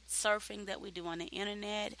surfing that we do on the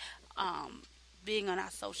internet, being on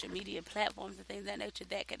our social media platforms and things of that nature.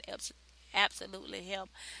 That could absolutely help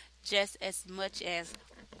just as much as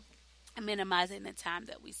minimizing the time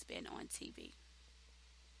that we spend on TV.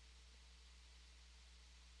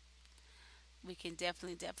 We can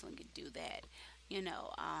definitely do that.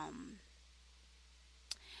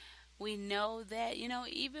 We know that,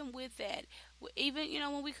 even with that, even,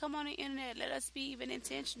 when we come on the internet, let us be even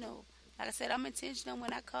intentional. Like I said, I'm intentional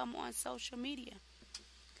when I come on social media.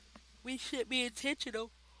 We should be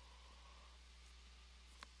intentional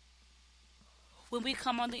when we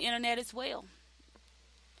come on the internet as well.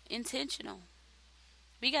 Intentional.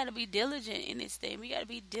 We got to be diligent in this thing. We got to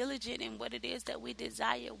be diligent in what it is that we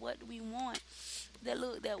desire, what we want.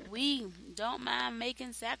 That we don't mind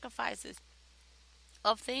making sacrifices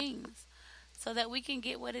of things so that we can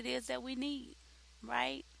get what it is that we need,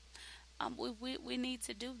 right? We need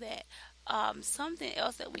to do that. Something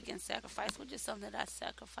else that we can sacrifice, which is something that I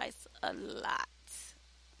sacrifice a lot.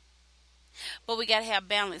 But we got to have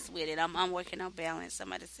balance with it. I'm working on balance.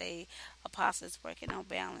 Somebody say apostles working on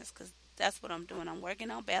balance because that's what I'm doing. I'm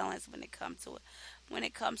working on balance when it comes to it. When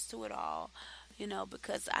it comes to it all,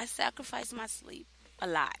 because I sacrifice my sleep a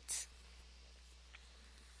lot.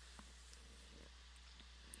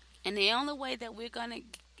 And the only way that we're gonna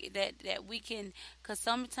that we can, because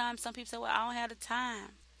sometimes some people say, "Well, I don't have the time."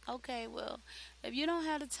 Okay, well, if you don't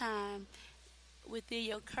have the time within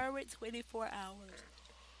your current 24 hours,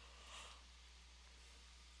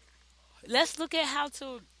 let's look at how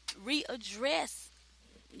to readdress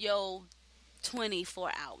your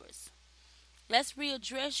 24 hours. Let's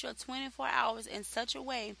readdress your 24 hours in such a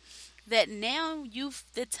way that now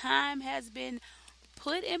the time has been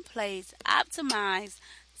put in place, optimized,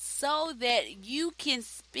 so that you can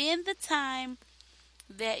spend the time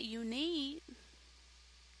that you need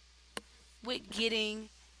with getting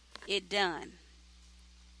it done.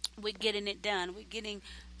 With getting it done, with getting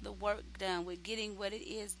the work done, with getting what it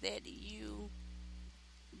is that you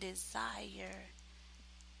desire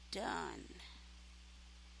done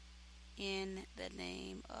in the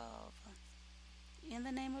name of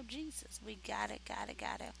Jesus. We got it. I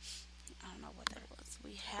don't know what that was.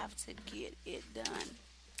 We have to get it done.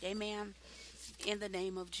 Amen. In the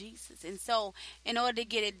name of Jesus. And so, in order to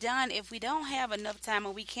get it done, if we don't have enough time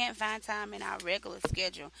or we can't find time in our regular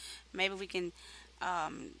schedule, maybe we can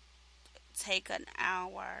take an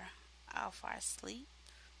hour off our sleep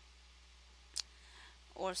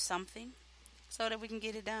or something so that we can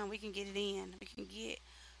get it done. We can get it in. We can get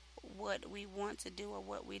what we want to do or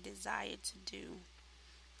what we desire to do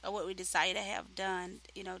or what we desire to have done,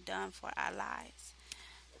 done for our lives.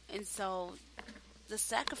 And so the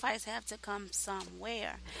sacrifice have to come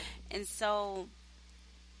somewhere. And so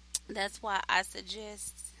that's why I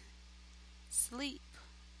suggest sleep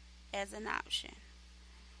as an option.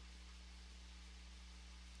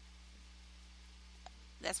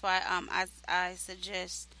 That's why I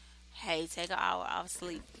suggest, hey, take an hour off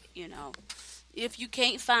sleep. If you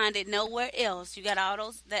can't find it nowhere else, you got all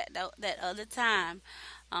those that other time.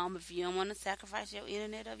 If you don't want to sacrifice your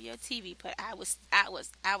internet or your TV, but I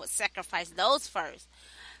would sacrifice those first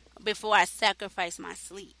before I sacrifice my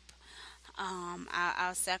sleep.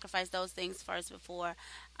 I'll sacrifice those things first before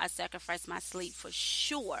I sacrifice my sleep for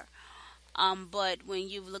sure. But when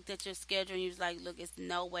you've looked at your schedule and you're like, look, it's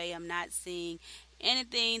no way I'm not seeing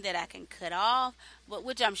anything that I can cut off, but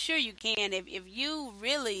which I'm sure you can if you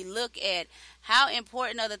really look at how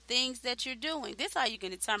important are the things that you're doing. This is how you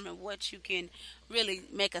can determine what you can really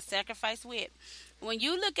make a sacrifice with. When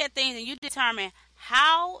you look at things and you determine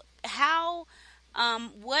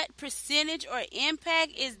what percentage or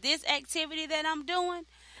impact is this activity that I'm doing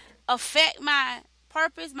affect my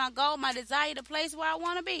purpose, my goal, my desire, the place where I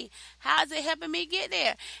want to be. How is it helping me get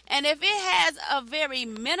there? And if it has a very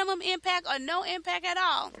minimum impact or no impact at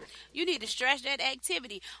all, you need to stretch that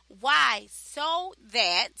activity. Why? So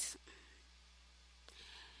that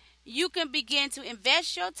you can begin to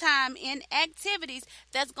invest your time in activities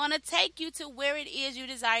that's going to take you to where it is you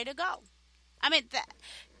desire to go. I mean,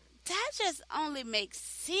 that just only makes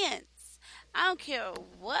sense. I don't care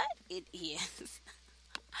what it is.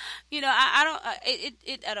 I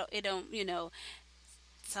don't. It don't.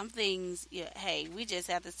 Some things. Yeah. Hey, we just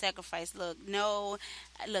have to sacrifice. Look,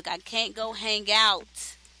 I can't go hang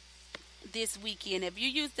out this weekend. If you're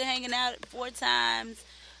used to hanging out 4 times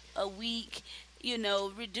a week,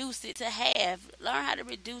 reduce it to half. Learn how to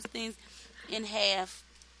reduce things in half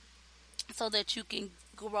so that you can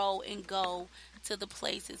grow and go to the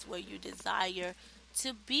places where you desire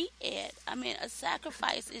to be at. I mean,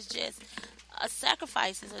 sacrifices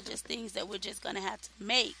are just things that we're just going to have to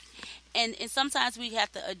make. And sometimes we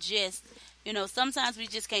have to adjust. Sometimes we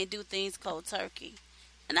just can't do things cold turkey.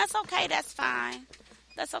 And that's okay. That's fine.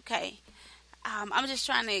 That's okay. I'm just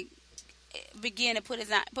trying to begin to put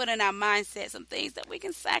in our mindset some things that we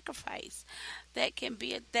can sacrifice, that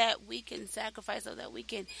we can sacrifice so that we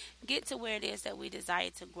can get to where it is that we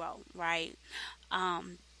desire to grow, right?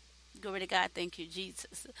 Glory to God. Thank you,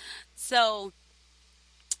 Jesus. So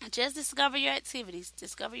just discover your activities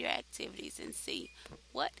and see,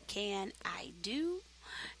 what can I do?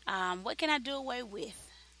 What can I do away with?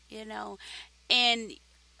 And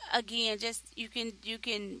again, just you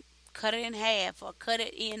can cut it in half or cut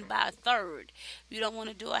it in by a third. You don't want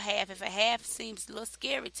to do a half. If a half seems a little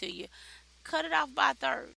scary to you, cut it off by a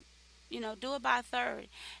third. Do it by a third.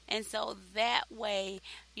 And so that way,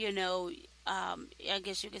 I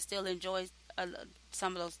guess you can still enjoy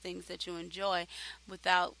some of those things that you enjoy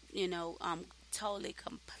without, totally,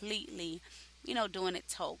 completely, doing it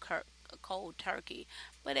cold turkey.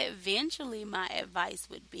 But eventually, my advice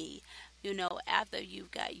would be, after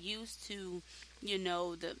you've got used to,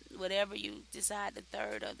 the whatever you decide, the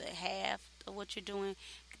third or the half of what you're doing,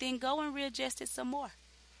 then go and readjust it some more.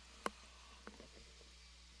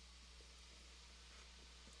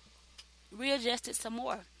 Readjust it some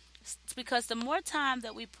more. Because the more time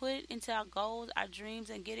that we put into our goals, our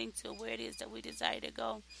dreams, and getting to where it is that we desire to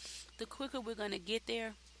go, the quicker we're going to get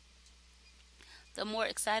there, the more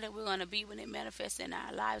excited we're going to be when it manifests in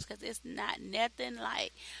our lives, because it's not nothing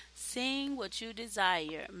like seeing what you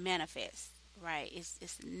desire manifest, right?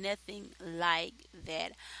 It's nothing like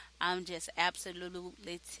that. I'm just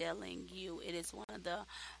absolutely telling you, it is one of the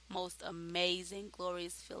most amazing,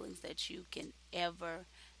 glorious feelings that you can ever,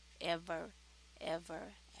 ever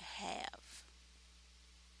have.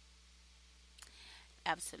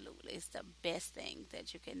 Absolutely. It's the best thing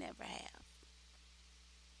that you can ever have.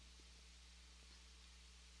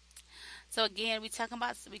 So again, we said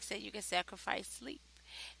you can sacrifice sleep.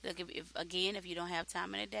 Look, if you don't have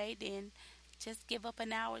time in a day, then just give up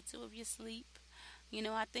an hour or two of your sleep.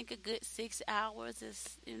 I think a good 6 hours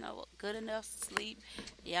is, good enough sleep.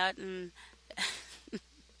 Yeah,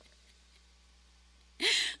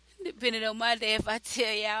 depending on my day, if I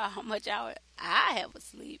tell y'all how much hour I have of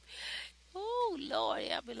sleep, oh Lord,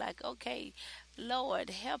 I'll be like, okay, Lord,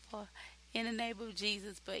 help her in the name of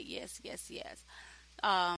Jesus. But yes, yes, yes.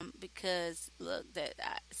 Because look,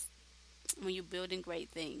 when you're building great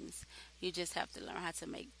things, you just have to learn how to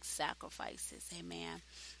make sacrifices. Amen.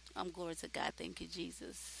 Glory to God. Thank you,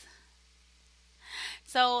 Jesus.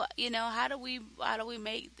 So, how do we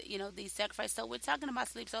make, these sacrifices? So we're talking about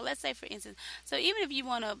sleep. So let's say, for instance, so even if you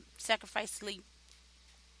want to sacrifice sleep,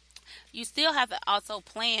 you still have to also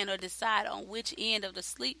plan or decide on which end of the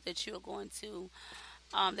sleep that you're going to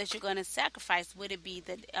sacrifice. Would it be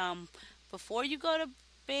that before you go to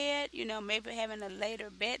bed, maybe having a later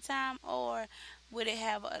bedtime, or would it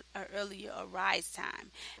have a earlier arise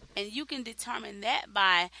time? And you can determine that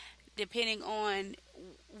by depending on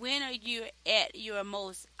when are you at your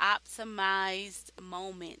most optimized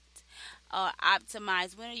moment, or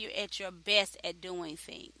optimized, when are you at your best at doing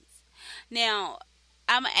things. Now,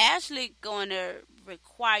 I'm actually going to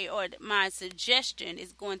require, or my suggestion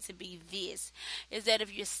is going to be this, is that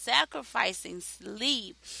if you're sacrificing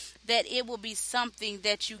sleep, that it will be something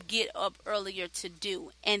that you get up earlier to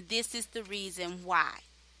do. And this is the reason why.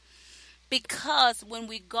 Because when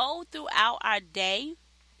we go through our day,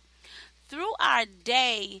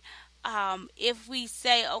 if we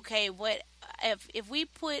say, okay, if we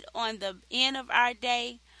put on the end of our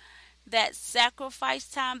day that sacrifice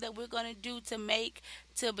time that we're going to do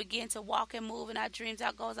to begin to walk and move in our dreams,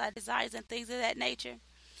 our goals, our desires, and things of that nature.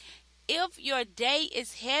 If your day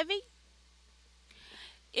is heavy,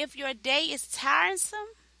 if your day is tiresome,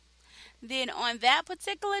 then on that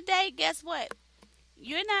particular day, guess what?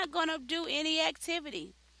 You're not going to do any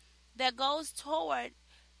activity that goes toward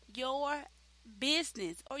your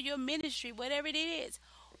business or your ministry, whatever it is.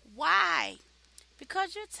 Why?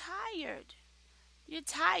 Because you're tired. You're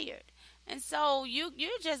tired. And so you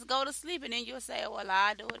just go to sleep, and then you'll say, well,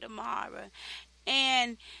 I'll do it tomorrow.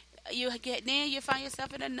 And then you find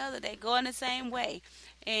yourself in another day going the same way.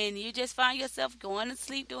 And you just find yourself going to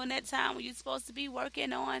sleep during that time when you're supposed to be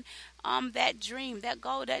working on that dream, that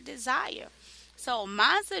goal, that desire. So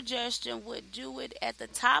my suggestion would do it at the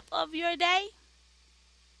top of your day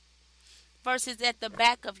versus at the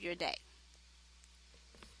back of your day.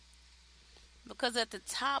 Because at the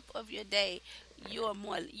top of your day, you're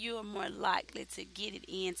more likely to get it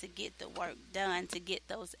in, to get the work done, to get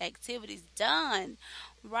those activities done,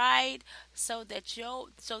 right? So that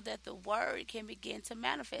the word can begin to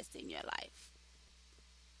manifest in your life.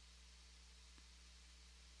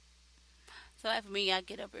 So like for me, I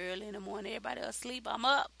get up early in the morning, everybody else sleep, I'm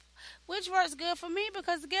up. Which works good for me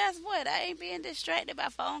because guess what? I ain't being distracted by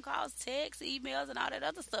phone calls, texts, emails, and all that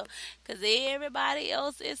other stuff. Because everybody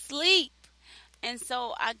else is asleep. And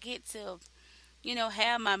so I get to,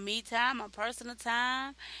 have my me time, my personal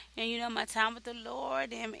time, and, my time with the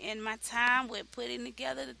Lord, and my time with putting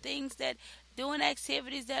together the things doing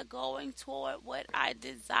activities that going toward what I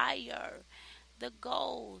desire, the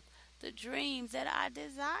goals, the dreams that I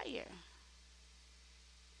desire.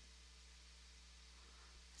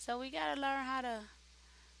 So we got to learn how to,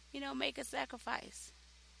 make a sacrifice.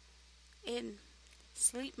 And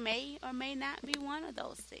sleep may or may not be one of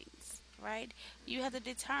those things, right? You have to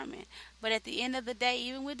determine. But at the end of the day,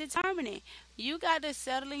 even with determining, you got to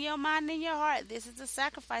settle in your mind and your heart. This is the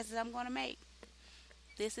sacrifices I'm going to make.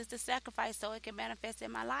 This is the sacrifice so it can manifest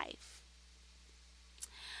in my life.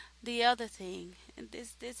 The other thing, and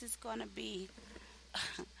this is going to be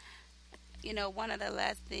One of the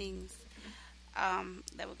last things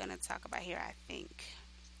that we're going to talk about here, I think,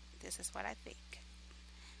 this is what I think.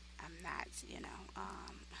 I'm not,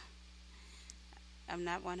 I'm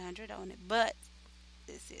not 100 on it, but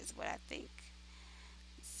this is what I think.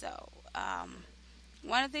 So,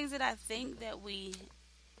 one of the things that I think that we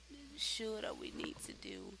should or we need to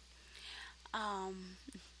do, um,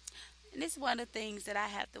 and this is one of the things that I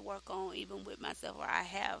have to work on even with myself, or I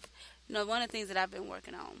have, one of the things that I've been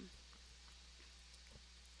working on.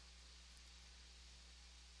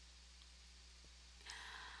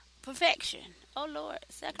 Perfection. Oh Lord,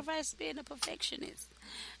 sacrifice being a perfectionist.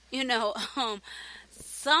 You know, um,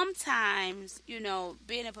 Sometimes,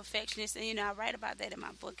 being a perfectionist, and I write about that in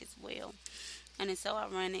my book as well. And it's so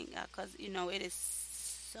ironic because, it is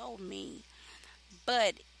so me.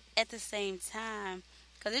 But at the same time,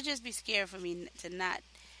 because it just be scary for me to not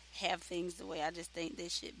have things the way I just think they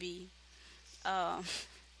should be. Um,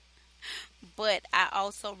 but I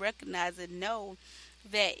also recognize and know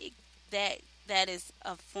that that that is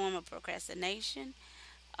a form of procrastination.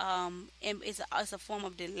 And it's a form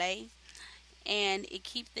of delay, and it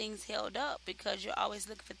keep things held up because you're always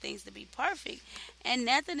looking for things to be perfect, and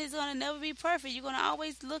nothing is going to never be perfect. You're going to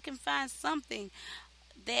always look and find something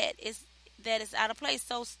that is that is out of place.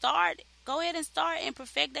 So go ahead and start and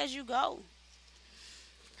perfect as you go.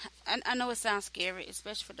 I know it sounds scary,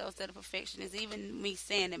 especially for those that are perfectionists. Even me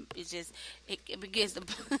saying it begins to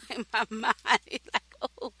in my mind. It's like,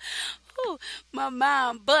 oh, my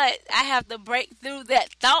mind. But I have to break through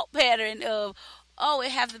that thought pattern of, oh, it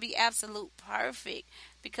has to be absolute perfect,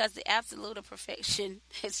 because the absolute of perfection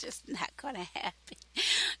is just not going to happen.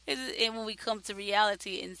 And when we come to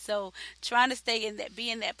reality, and so trying to be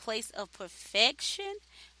in that place of perfection,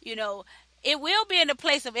 you know, it will be in the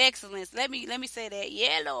place of excellence. Let me say that.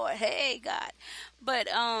 Yeah, Lord. Hey, God. But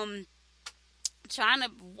trying to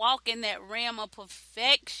walk in that realm of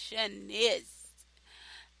perfectionist,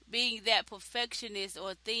 being that perfectionist,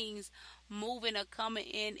 or things moving or coming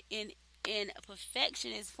in a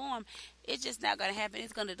perfectionist form, it's just not going to happen.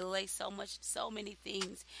 It's going to delay so many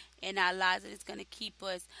things in our lives, and it's going to keep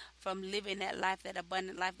us from living that life, that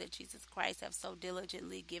abundant life that Jesus Christ have so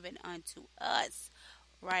diligently given unto us.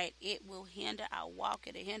 Right? It will hinder our walk.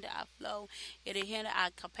 It'll hinder our flow. It'll hinder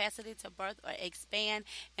our capacity to birth or expand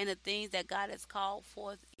in the things that God has called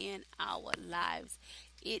forth in our lives.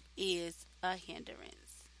 It is a hindrance.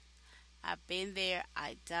 I've been there.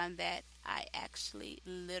 I've done that. I actually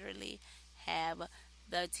literally have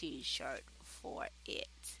the t-shirt for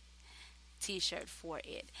it. T-shirt for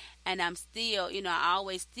it. And I'm still, I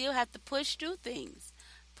always still have to push through things.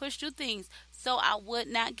 So I would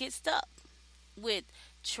not get stuck with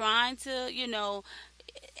trying to,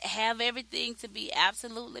 have everything to be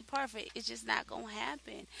absolutely perfect. It's just not gonna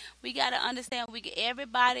happen. We gotta understand,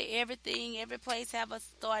 everybody, everything, every place have a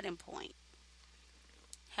starting point.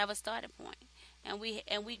 And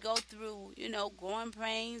we go through, growing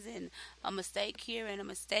pains, and a mistake here and a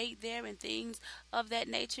mistake there, and things of that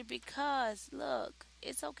nature, because look,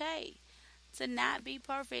 it's okay to not be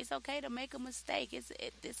perfect. It's okay to make a mistake. It's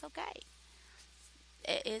okay.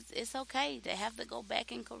 It's okay to have to go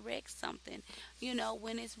back and correct something,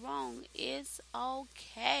 when it's wrong. It's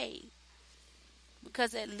okay,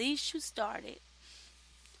 because at least you started.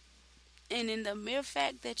 And in the mere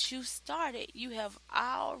fact that you started, you have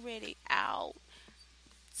already out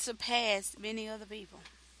surpassed many other people.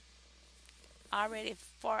 Already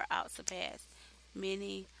far out surpassed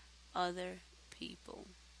many other people.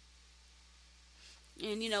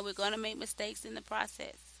 And we're going to make mistakes in the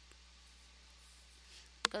process,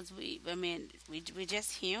 because we're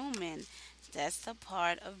just human. That's a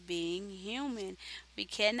part of being human. We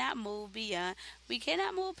cannot move beyond. We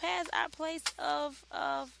cannot move past our place of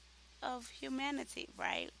humanity,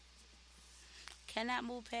 right? Cannot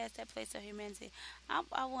move past that place of humanity.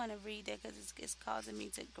 I want to read that because it's causing me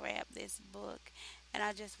to grab this book, and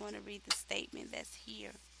I just want to read the statement that's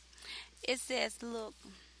here. It says, "Look."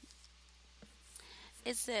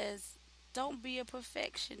 It says, "Don't be a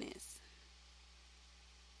perfectionist."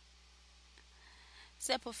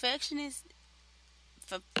 So perfectionist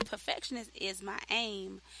is my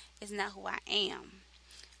aim. It's not who I am.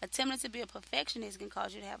 Attempting to be a perfectionist can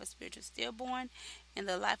cause you to have a spiritual stillborn in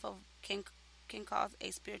the life of can cause a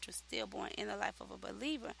spiritual stillborn in the life of a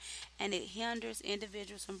believer, and it hinders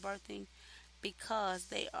individuals from birthing because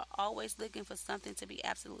they are always looking for something to be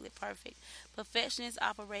absolutely perfect. Perfectionists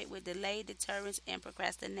operate with delay, deterrence, and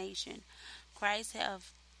procrastination. Christ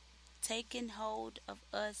have taken hold of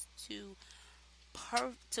us to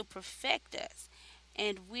perfect us,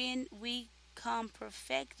 and when we come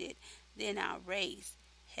perfected, then our race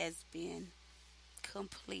has been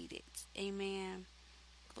completed. Amen.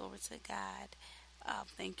 Glory to God.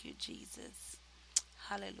 Thank you, Jesus.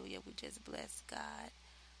 Hallelujah. We just bless God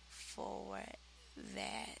for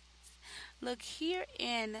that. Look here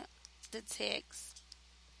in the text.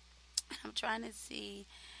 I'm trying to see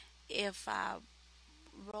if I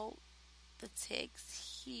wrote the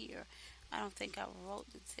text here. I don't think I wrote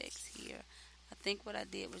the text here. I think what I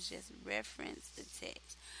did was just reference the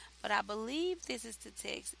text. But I believe this is the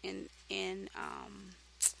text in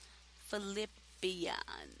Philippians,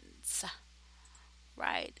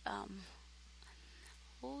 right?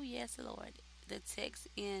 Oh yes, Lord. The text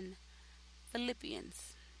in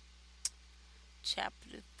Philippians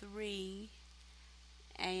chapter 3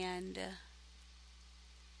 and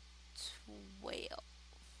 12.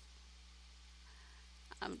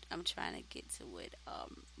 I'm trying to get to it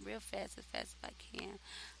real fast as I can.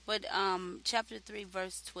 But chapter 3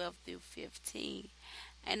 verse 12 through 15.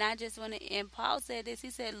 And I just want to, and Paul said this.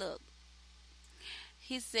 He said, look,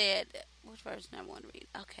 he said, which verse do I want to read?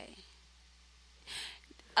 Okay.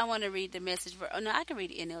 I want to read the message verse. Oh, no, I can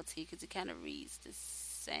read the NLT because it kind of reads the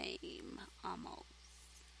same almost.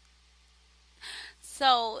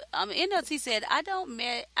 So, NLT said, I don't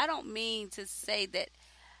mean to say that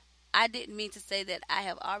I didn't mean to say that I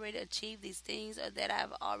have already achieved these things or that I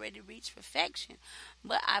have already reached perfection,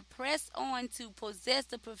 but I press on to possess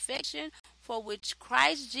the perfection for which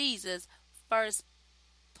Christ Jesus first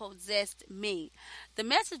possessed me. The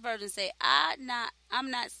Message version say, I'm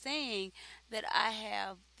not saying that I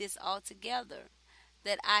have this all together,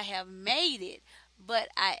 that I have made it, but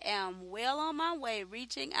I am well on my way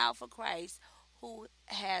reaching out for Christ, who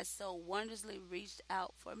has so wondrously reached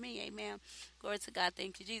out for me. Amen. Glory to God.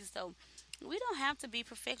 Thank you, Jesus. So we don't have to be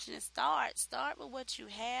perfectionists. Start with what you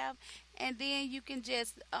have, and then you can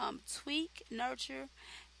just tweak, nurture,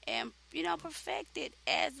 and perfect it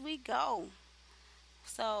as we go.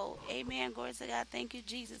 So, amen. Glory to God. Thank you,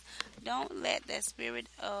 Jesus. Don't let that spirit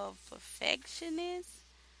of perfectionist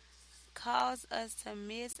cause us to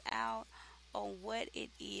miss out on what it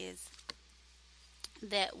is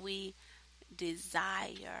that we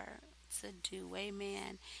desire to do.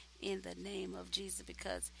 Amen. In the name of Jesus,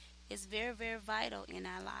 because it's very, very vital in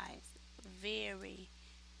our lives. Very,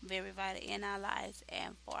 very vital in our lives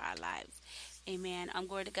and for our lives. Amen. I'm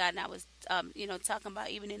glory to God. And I was, talking about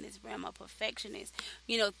even in this realm of perfectionist,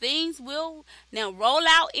 things will now roll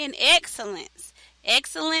out in excellence.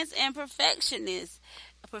 Excellence and perfectionist.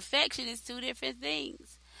 Perfection is two different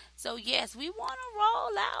things. So yes, we want to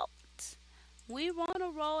roll out. We want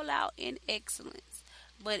to roll out in excellence.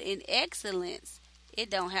 But in excellence, it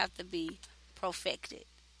don't have to be perfected.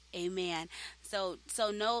 Amen. So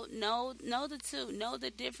know the two. Know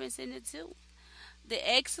the difference in the two. The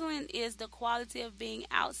excellent is the quality of being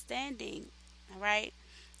outstanding, right?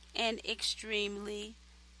 And extremely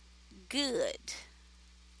good.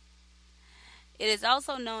 It is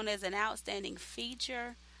also known as an outstanding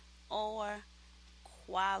feature or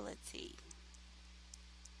quality.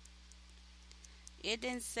 It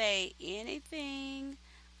didn't say anything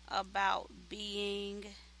about being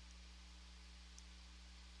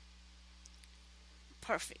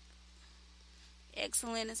perfect.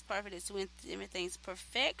 Excellent is perfect. It's when everything's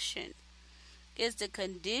perfection is the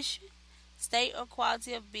condition, state, or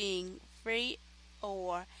quality of being free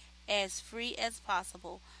or as free as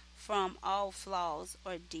possible from all flaws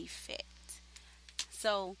or defects.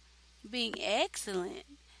 So, being excellent,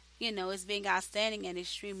 is being outstanding and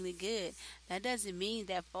extremely good. That doesn't mean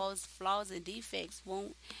that flaws and defects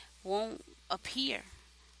won't appear.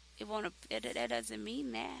 It won't. That doesn't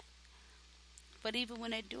mean that. But even when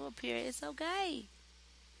they do appear, it's okay.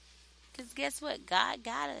 Because guess what? God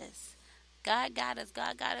got us. God got us.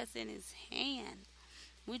 God got us in His hand.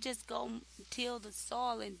 We just go till the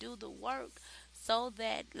soil and do the work so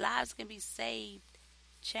that lives can be saved,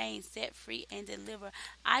 changed, set free, and delivered.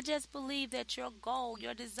 I just believe that your goal,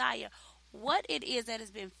 your desire, what it is that has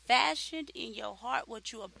been fashioned in your heart,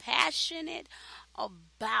 what you are passionate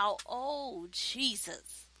about, oh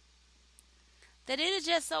Jesus, that it is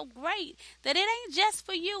just so great that it ain't just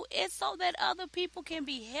for you. It's so that other people can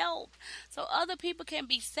be helped, so other people can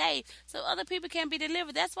be saved, so other people can be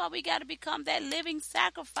delivered. That's why we got to become that living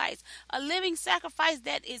sacrifice, a living sacrifice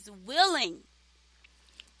that is willing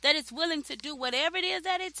to do whatever it is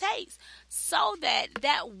that it takes so that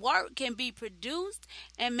that work can be produced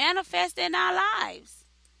and manifest in our lives.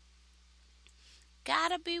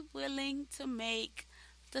 Gotta be willing to make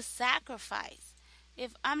the sacrifice.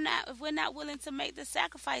 If we're not willing to make the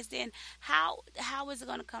sacrifice, then how is it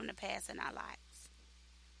going to come to pass in our lives?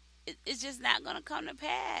 It's just not going to come to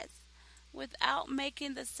pass. without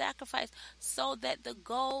making the sacrifice so that the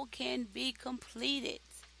goal can be completed.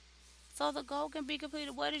 So the goal can be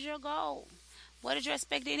completed. What is your goal? What is your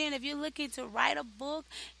expected end? If you're looking to write a book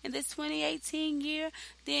in this 2018 year,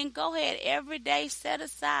 then go ahead. Every day set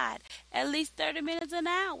aside at least 30 minutes, an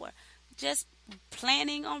hour. Just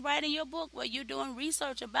planning on writing your book, where you're doing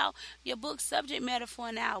research about your book subject matter for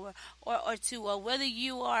an hour or two, or whether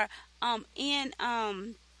you are in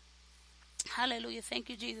hallelujah, thank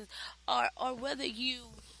you, Jesus, or whether you're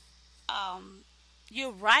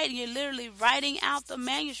writing, you're literally writing out the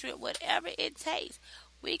manuscript, whatever it takes.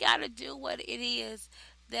 We got to do what it is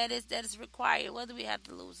that is required. Whether we have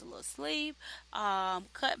to lose a little sleep,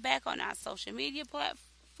 cut back on our social media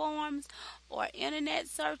platforms, or internet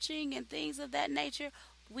searching and things of that nature,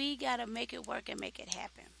 we got to make it work and make it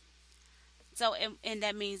happen. So, and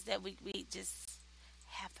that means that we just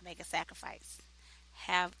have to make a sacrifice.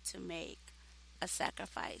 Have to make a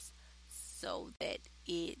sacrifice so that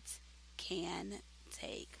it can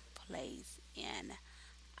take place in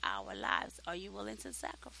our lives. Are you willing to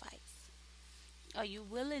sacrifice? Are you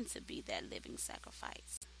willing to be that living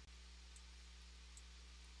sacrifice?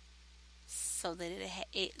 So that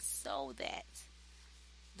so that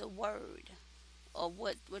the word, or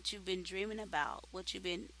what you've been dreaming about, what you've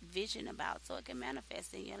been visioning about, so it can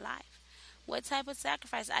manifest in your life. What type of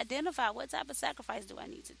sacrifice? Identify what type of sacrifice do I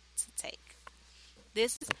need to take.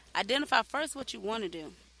 Identify first what you want to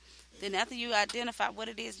do. Then after you identify what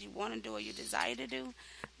it is you want to do or you desire to do,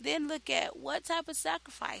 then look at what type of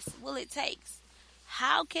sacrifice will it take.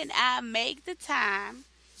 How can I make the time?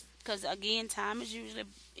 Because again, time is usually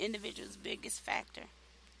individual's biggest factor.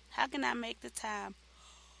 How can I make the time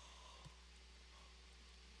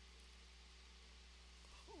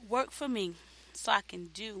work for me so I can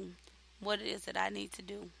do what it is that I need to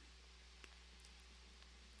do,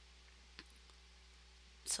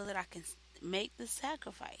 so that I can make the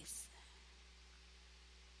sacrifice?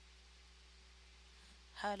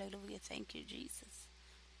 Hallelujah. Thank you, Jesus.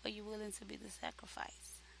 Are you willing to be the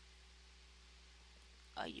sacrifice?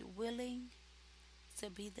 Are you willing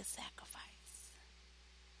to be the sacrifice?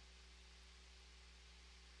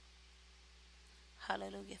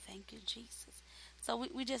 Hallelujah. Thank you, Jesus. So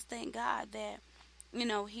we just thank God that,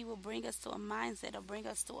 He will bring us to a mindset, or bring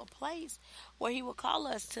us to a place where He will call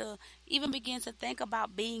us to even begin to think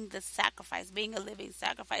about being the sacrifice, being a living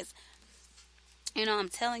sacrifice. I'm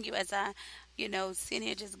telling you, as I, sitting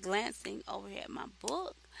here just glancing over here at my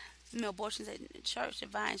book, Abortions in the Church,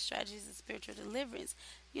 Divine Strategies of Spiritual Deliverance,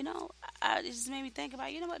 it just made me think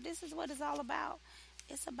about, what this is what it's all about.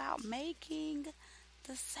 It's about making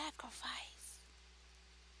the sacrifice.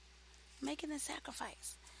 Making the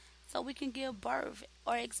sacrifice. So we can give birth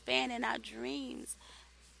or expand in our dreams,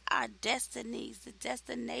 our destinies, the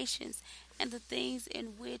destinations, and the things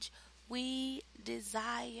in which we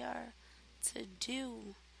desire to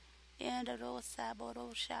do.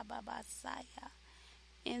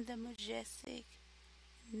 In the majestic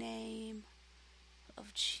name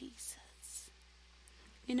of Jesus.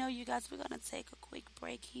 You guys, we're going to take a quick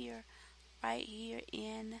break here, right here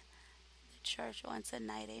in the church on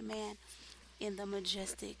tonight. Amen. In the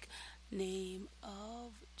majestic name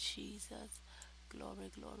of Jesus.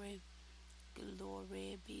 Glory, glory,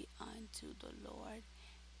 glory be unto the Lord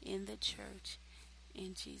in the church.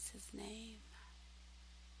 In Jesus' name.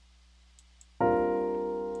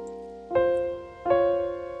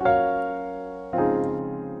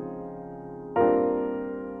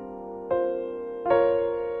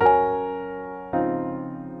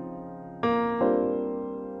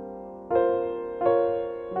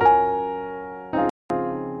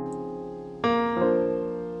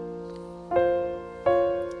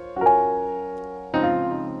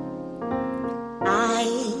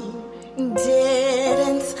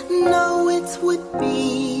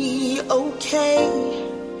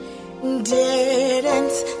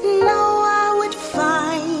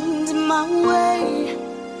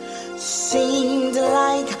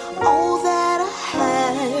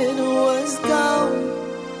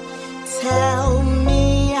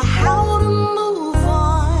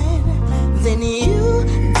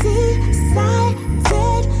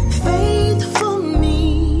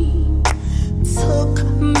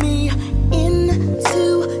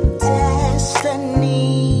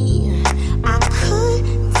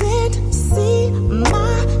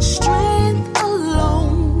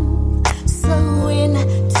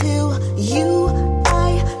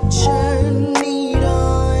 Turn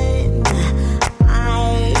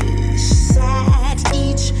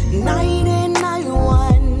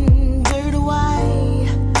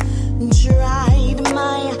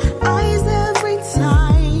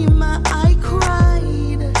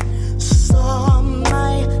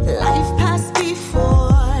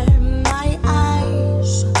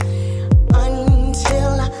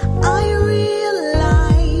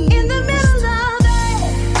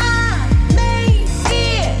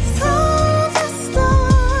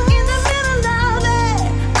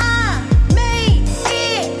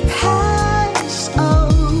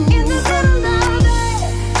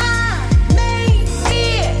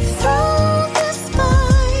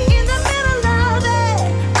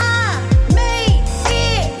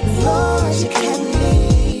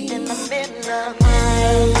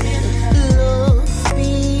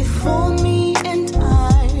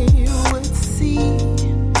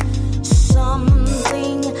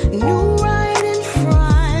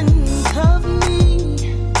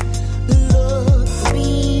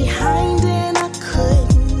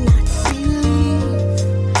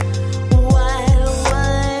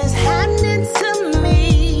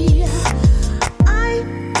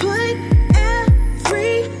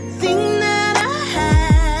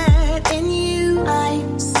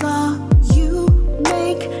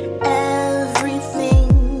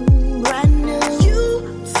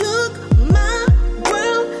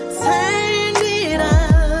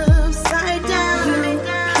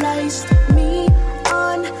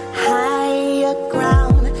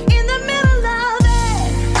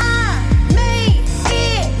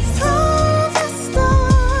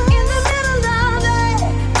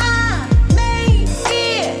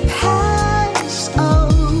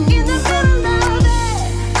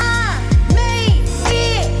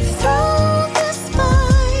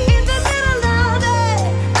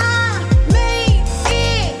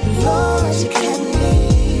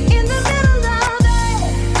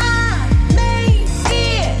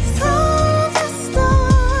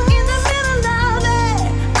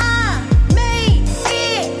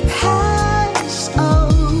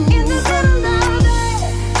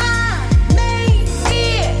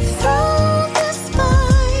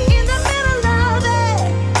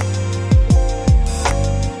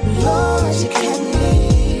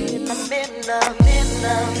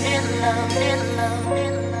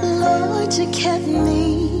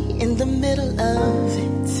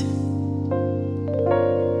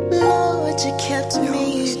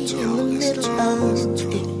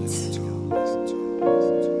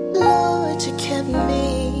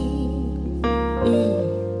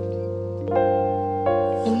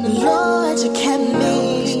Lord, you kept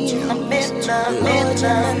me in the middle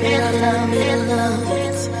of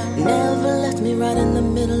it. Never left me right in the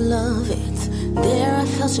middle of it. There I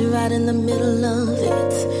felt you right in the middle of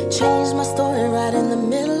it. Changed my story right in the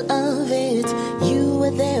middle of it. You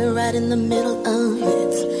were there right in the middle of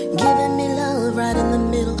it. Giving me love right in the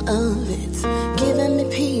middle of it. Giving me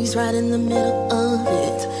peace right in the middle of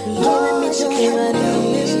it. Giving me joy right in the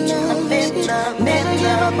middle of it. Never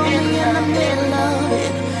give up on me in the middle of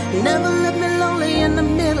it. Never left me lonely in the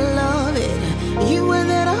middle of it. You were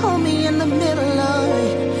there to hold me in the middle of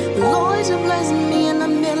it. Lord, you blessed me in the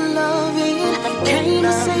middle of it. Came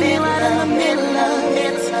to save me right in the middle of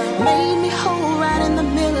it. Made me whole right in the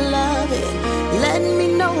middle of it. Let me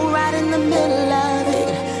know right in the middle of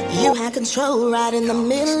it. You had control right in the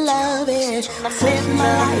middle of it. Flipped my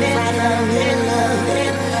life right in the middle of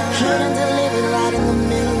it. Healed and delivered right in the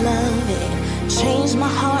middle of it. Changed my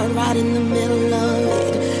heart right in the middle of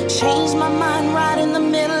it. Changed my mind right in the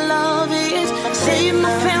middle of it. Saved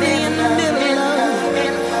my family in the middle of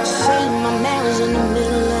it. Saved my marriage in the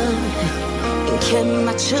middle of it. And kept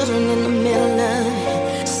my children in the middle of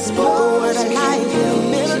it. Spoke a word of life in the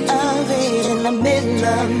middle of it. In the middle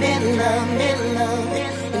of, middle of, middle of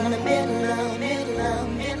it. In the middle of, middle of,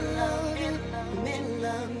 middle of it. Middle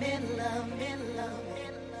of, middle of, middle of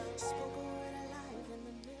it. Spoke a word of life in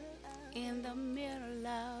the middle of it. In the middle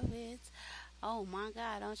of it. Oh my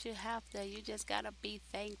God, don't you have to? You just got to be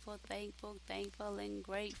thankful, thankful, thankful, and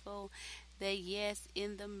grateful that, yes,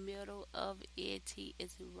 in the middle of it, He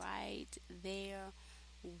is right there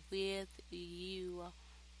with you,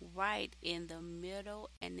 right in the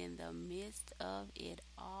middle and in the midst of it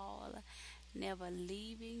all, never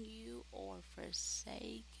leaving you or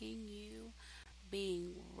forsaking you,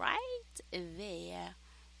 being right there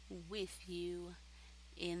with you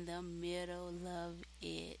in the middle of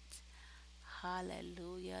it.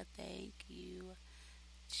 Hallelujah. Thank you,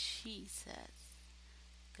 Jesus.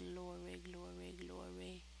 Glory, glory,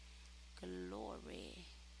 glory, glory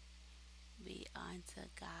be unto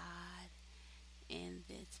God in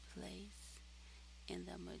this place, in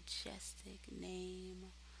the majestic name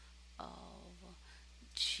of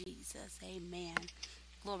Jesus. Amen.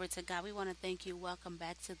 Glory to God. We want to thank you. Welcome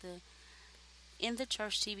back to the In the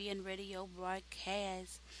Church TV and Radio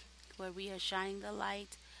broadcast, where we are shining the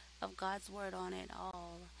light of God's Word on it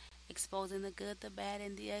all, exposing the good, the bad,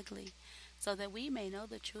 and the ugly, so that we may know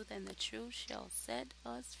the truth, and the truth shall set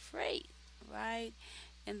us free, right?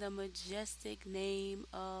 In the majestic name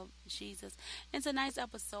of Jesus. In tonight's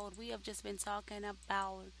episode, we have just been talking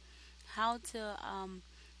about how to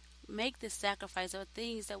make the sacrifice, or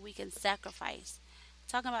things that we can sacrifice.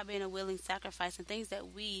 Talking about being a willing sacrifice and things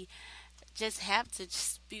that we just have to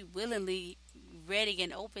just be willingly ready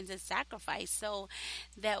and open to sacrifice, so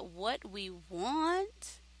that what we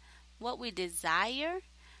want, what we desire,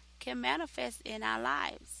 can manifest in our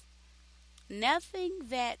lives. Nothing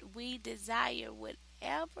that we desire would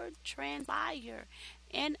ever transpire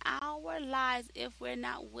in our lives if we're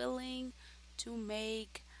not willing to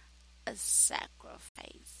make a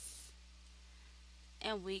sacrifice.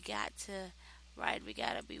 And we got to, right, we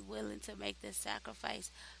got to be willing to make this sacrifice.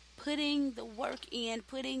 Putting the work in,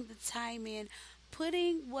 putting the time in,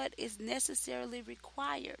 putting what is necessarily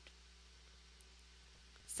required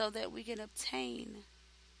so that we can obtain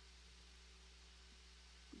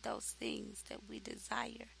those things that we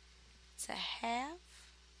desire to have,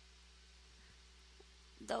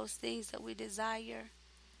 those things that we desire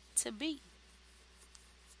to be.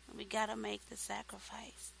 We got to make the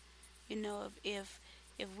sacrifice. You know, if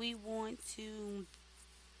we want to,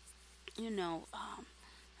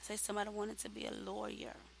 say somebody wanted to be a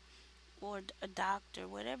lawyer or a doctor,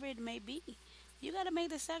 whatever it may be, you got to make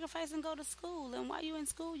the sacrifice and go to school. And while you're in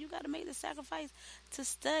school, you got to make the sacrifice to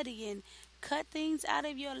study and cut things out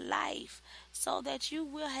of your life so that you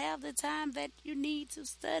will have the time that you need to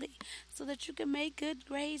study, so that you can make good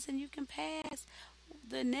grades and you can pass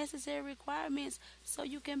the necessary requirements, so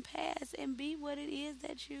you can pass and be what it is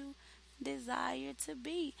that you desire to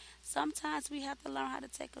be. Sometimes we have to learn how to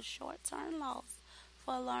take a short-term loss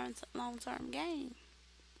for a long-term gain.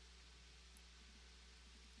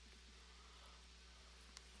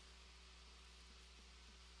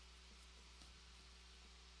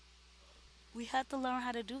 We have to learn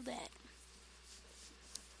how to do that.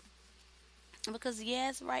 Because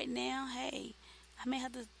yes, right now, hey, I may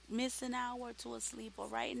have to miss an hour or two of sleep, or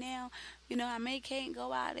right now, I may can't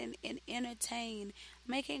go out and entertain.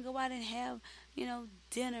 I may can't go out and have,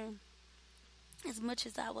 dinner as much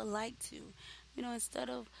as I would like to. Instead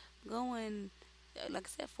of going, like I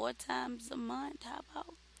said, 4 times a month, how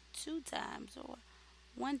about 2 times or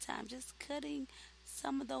 1 time? Just cutting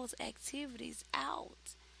some of those activities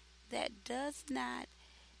out that does not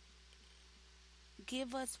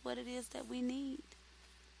give us what it is that we need.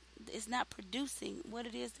 It's not producing what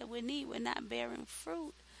it is that we need. We're not bearing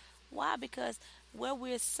fruit. Why? Because where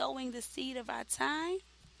we're sowing the seed of our time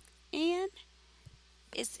in,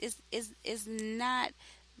 is not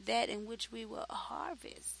that in which we will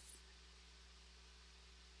harvest.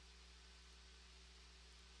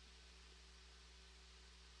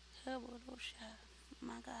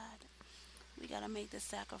 My God. We got to make the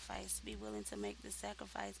sacrifice. Be willing to make the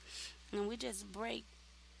sacrifice. And we just break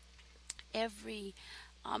every,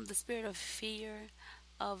 the spirit of fear,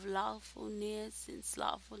 of lawfulness and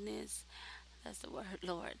slothfulness. That's the word,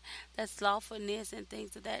 Lord. That's slothfulness and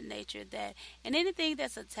things of that nature. And anything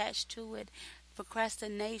that's attached to it.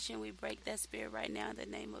 Procrastination, we break that spirit right now in the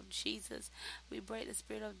name of Jesus. We break the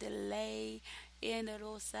spirit of delay in the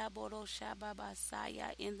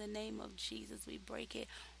name of Jesus. We break it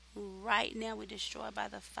right now. We destroy by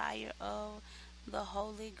the fire of the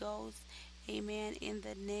Holy Ghost. Amen. In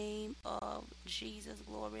the name of Jesus,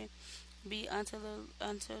 glory be unto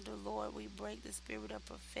the Lord. We break the spirit of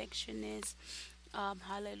perfectionist.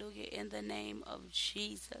 Hallelujah. In the name of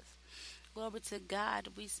Jesus. Glory to God.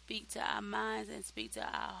 We speak to our minds and speak to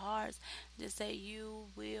our hearts. Just say you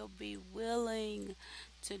will be willing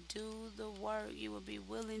to do the work. You will be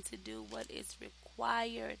willing to do what is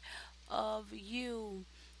required of you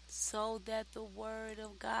so that the word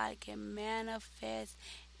of God can manifest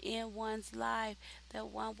in one's life, that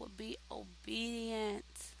one will be obedient.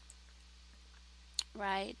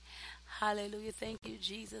 Right? Hallelujah. Thank you,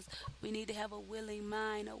 Jesus. We need to have a willing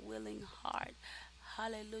mind, a willing heart.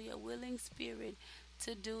 Hallelujah. A willing spirit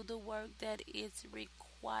to do the work that is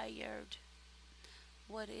required.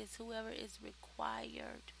 Whoever is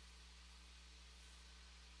required.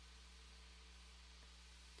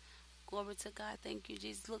 Glory to God. Thank you,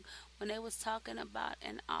 Jesus. Look, when they was talking about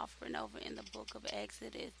an offering over in the book of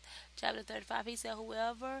Exodus, chapter 35, he said,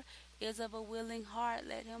 whoever is of a willing heart,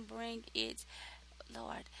 let him bring it.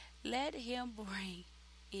 Lord, let him bring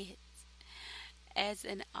it as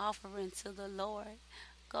an offering to the Lord.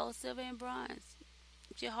 Gold, silver, and bronze.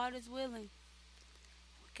 If your heart is willing.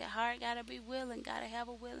 Your heart got to be willing. Got to have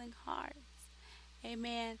a willing heart.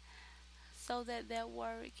 Amen. So that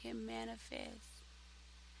word can manifest.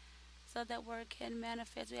 We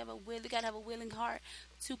got to have a willing heart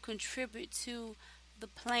to contribute to the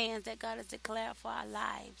plans that God has declared for our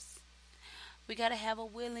lives. We got to have a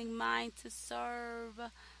willing mind to serve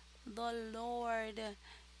the Lord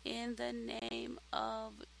in the name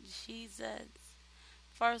of Jesus.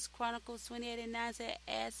 First Chronicles 28:9 said,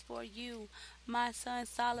 as for you, my son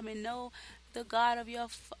Solomon, know the God of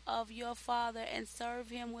your father and serve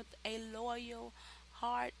him with a loyal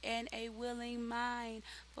heart and a willing mind.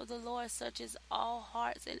 For the Lord searches all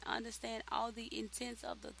hearts and understands all the intents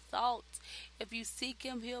of the thoughts. If you seek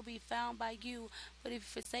him, he'll be found by you. But if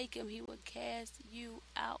you forsake him, he will cast you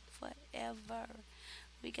out forever.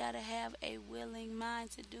 We got to have a willing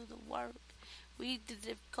mind to do the work. We need to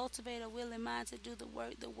cultivate a willing mind to do the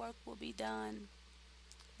work. The work will be done.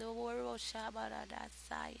 The word will Shabbat.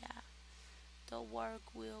 The work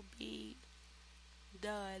will be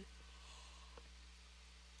done.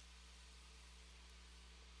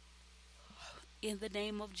 In the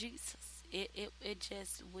name of Jesus, it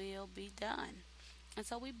just will be done. And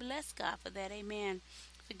so we bless God for that. Amen.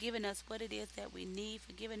 For giving us what it is that we need,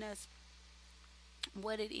 for giving us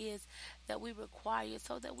what it is that we require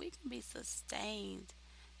so that we can be sustained.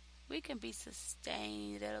 We can be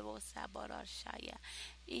sustained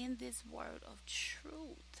in this word of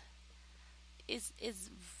truth. Is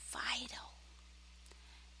vital.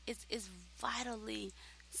 It's vitally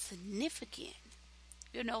significant,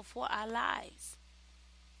 for our lives.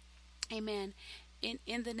 Amen.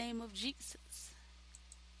 In the name of Jesus.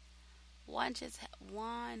 One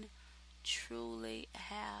truly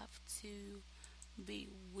have to be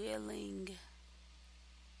willing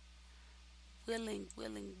to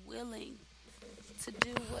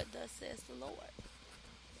do what thus says the Lord.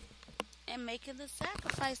 And making the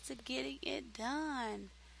sacrifice to getting it done.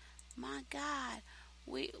 My God,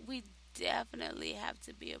 we definitely have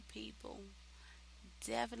to be a people.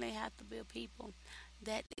 Definitely have to be a people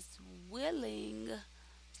that is willing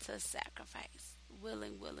to sacrifice.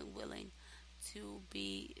 Willing to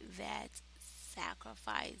be that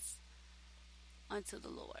sacrifice unto the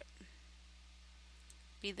Lord.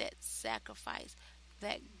 Be that sacrifice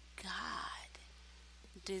that God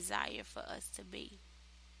desire for us to be.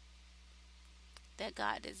 That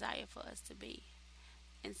God desire for us to be.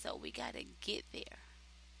 And so we got to get there.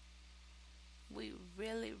 We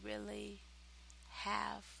really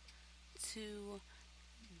have to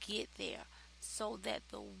get there so that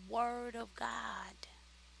the Word of God,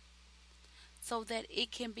 so that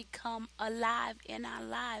it can become alive in our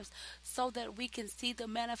lives, so that we can see the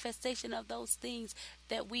manifestation of those things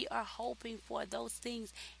that we are hoping for, those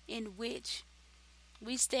things in which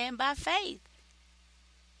we stand by faith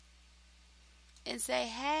and say,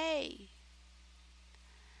 hey,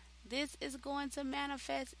 this is going to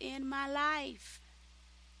manifest in my life.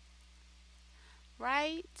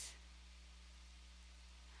 Right?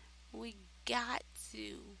 We got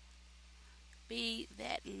to be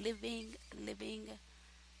that living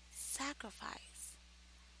sacrifice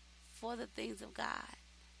for the things of God,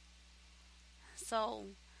 so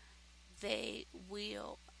they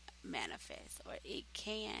will manifest, or it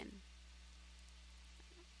can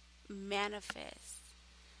manifest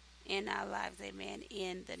in our lives. Amen.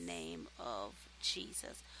 In the name of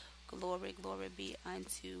Jesus. Glory be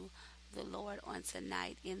unto the Lord on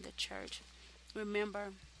tonight in the church.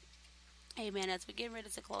 Remember, amen, as we get ready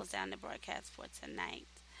to close down the broadcast for tonight.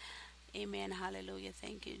 Amen. Hallelujah.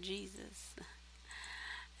 Thank you, Jesus.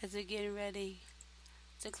 As we're getting ready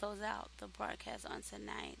to close out the broadcast on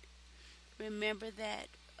tonight, remember that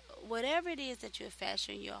whatever it is that you have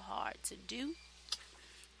fashioned your heart to do,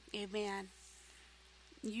 amen,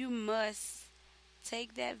 you must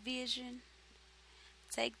take that vision,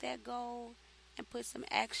 take that goal, and put some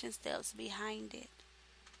action steps behind it.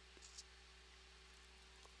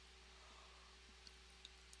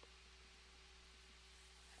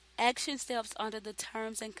 Action steps under the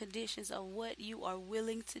terms and conditions of what you are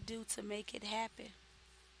willing to do to make it happen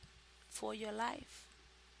for your life.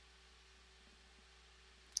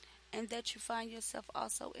 And that you find yourself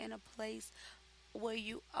also in a place where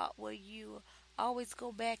you always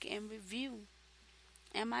go back and review.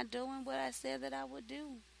 Am I doing what I said that I would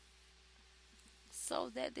do? So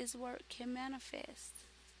that this work can manifest.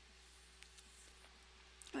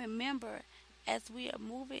 Remember, as we are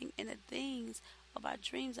moving in the things of our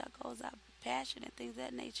dreams, our goals, our passion, and things of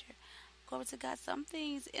that nature, glory to God, some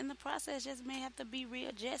things in the process just may have to be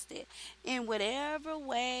readjusted in whatever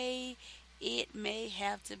way it may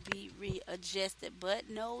have to be readjusted. But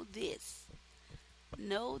know this,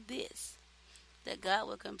 that God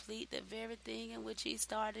will complete the very thing in which He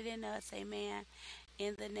started in us. Amen.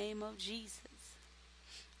 In the name of Jesus.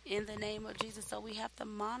 In the name of Jesus. So we have to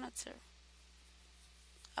monitor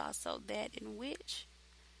also that in which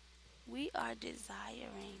we are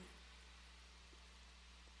desiring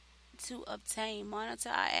to obtain. Monitor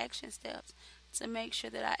our action steps to make sure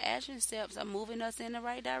that our action steps are moving us in the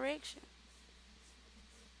right direction.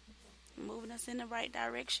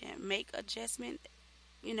 Make adjustment,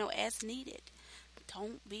 as needed.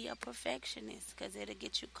 Don't be a perfectionist, because it'll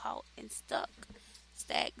get you caught and stuck,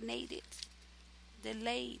 stagnated,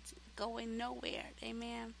 delayed, going nowhere.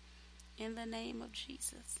 Amen. In the name of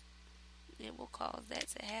Jesus. It will cause that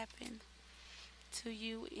to happen to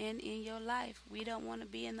you in your life. We don't want to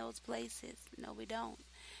be in those places. No, we don't.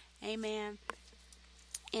 Amen.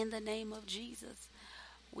 In the name of Jesus,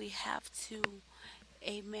 we have to,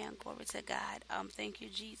 amen, glory to God. Thank you,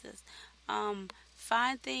 Jesus.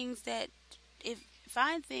 Find things that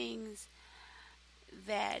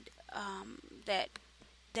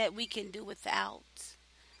we can do without.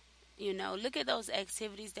 Look at those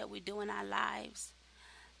activities that we do in our lives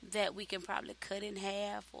that we can probably cut in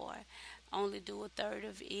half, or only do a third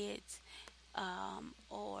of it,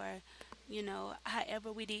 or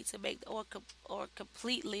however we need to make, or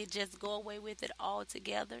completely just go away with it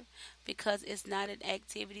altogether, because it's not an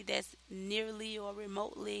activity that's nearly or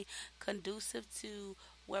remotely conducive to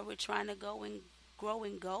where we're trying to go and grow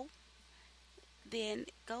and go. Then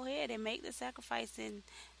go ahead and make the sacrifice, and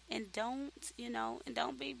don't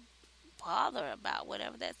be bothered about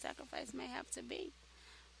whatever that sacrifice may have to be.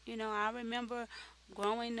 I remember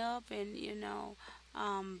growing up and,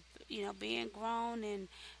 being grown, and,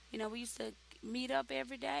 we used to meet up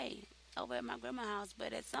every day over at my grandma's house.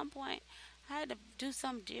 But at some point, I had to do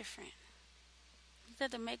something different. I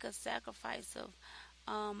had to make a sacrifice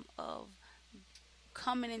of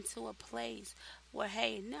coming into a place where,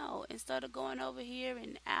 hey, no, instead of going over here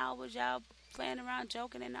and hours y'all playing around,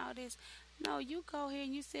 joking and all this, no, you go here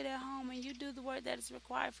and you sit at home and you do the work that is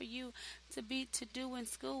required for you to do in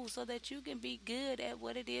school, so that you can be good at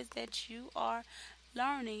what it is that you are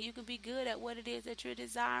learning. You can be good at what it is that you're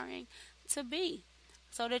desiring to be,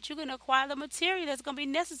 so that you can acquire the material that's going to be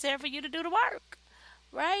necessary for you to do the work.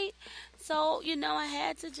 Right? So, I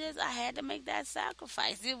had to make that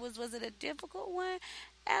sacrifice. Was it a difficult one?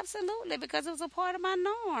 Absolutely, because it was a part of my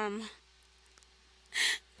norm.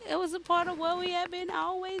 It was a part of what we have been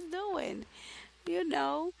always doing,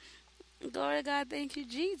 Glory to God, thank you,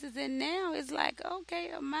 Jesus. And now it's like,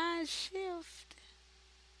 okay, a mind shift.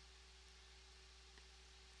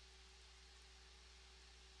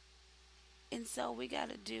 And so we got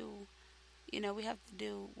to do, we have to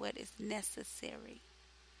do what is necessary.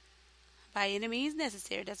 By any means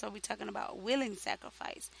necessary. That's what we're talking about, willing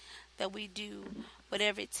sacrifice. That we do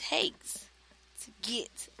whatever it takes to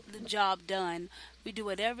get the job done. We do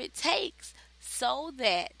whatever it takes so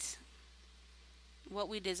that what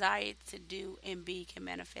we desire to do and be can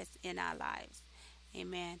manifest in our lives.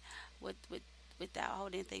 Amen. Without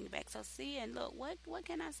holding things back. So see and look, what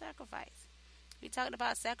can I sacrifice? We talked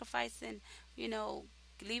about sacrificing,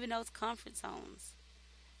 leaving those comfort zones.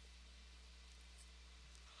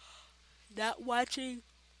 Not watching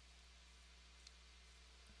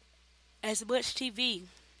as much TV.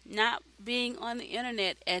 Not being on the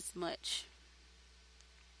internet as much.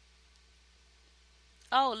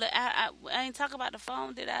 Oh, I ain't talk about the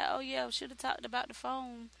phone, did I? Oh, yeah, should have talked about the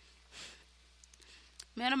phone.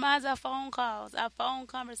 Minimize our phone calls, our phone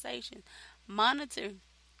conversation. Monitor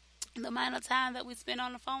the amount of time that we spend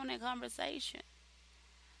on the phone in conversation.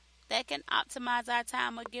 That can optimize our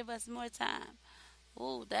time or give us more time.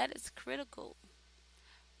 Ooh, that is critical.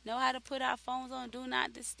 Know how to put our phones on do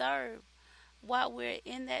not disturb while we're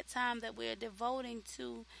in that time that we're devoting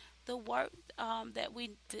to the work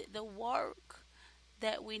the work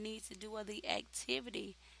that we need to do, or the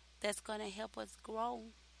activity that's going to help us grow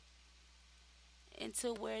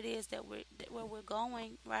into where it is where we're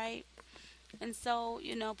going, right? And so,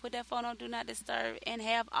 put that phone on do not disturb and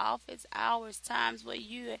have office hours, times where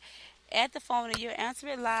you're at the phone and you're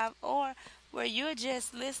answering live, or where you're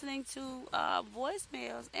just listening to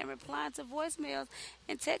voicemails and replying to voicemails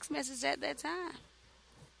and text messages at that time.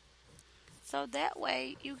 So that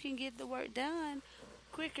way you can get the work done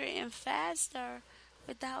quicker and faster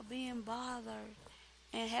without being bothered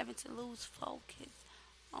and having to lose focus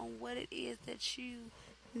on what it is that you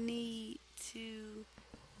need to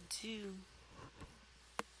do.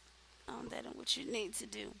 That and what you need to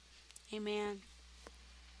do. Amen.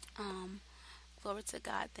 Glory to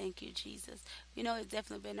God. Thank you, Jesus. It's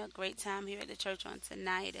definitely been a great time here at the church on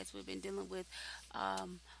tonight as we've been dealing with a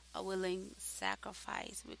willing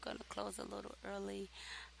sacrifice. We're going to close a little early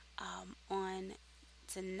on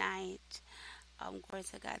tonight. Glory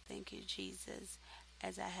to God. Thank you, Jesus,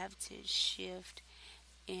 as I have to shift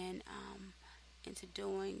into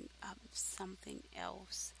doing something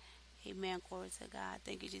else. Amen. Glory to God.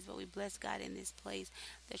 Thank you, Jesus. But we bless God in this place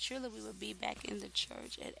that surely we will be back in the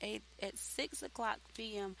church at 6 o'clock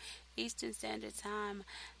p.m. Eastern Standard Time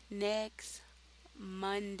next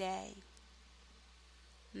Monday.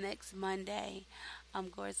 Glory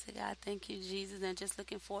to God. Thank you, Jesus. And just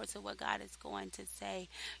looking forward to what God is going to say.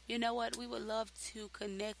 You know what? We would love to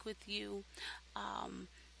connect with you.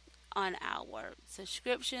 On our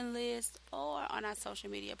subscription list or on our social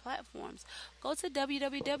media platforms. Go to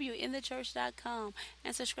www.inthechurch.com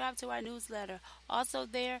and subscribe to our newsletter. Also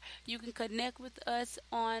there, you can connect with us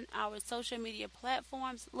on our social media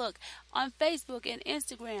platforms. Look, on Facebook and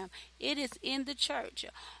Instagram, it is In the Church.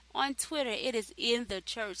 On Twitter, it is In the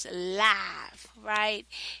Church Live, right?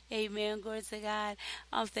 Amen. Glory to God.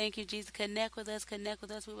 Thank you, Jesus. Connect with us.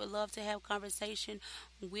 We would love to have conversation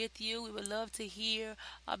with you. We would love to hear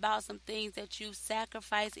about some things that you've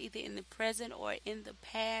sacrificed either in the present or in the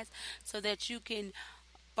past so that you can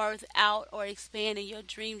birth out or expand in your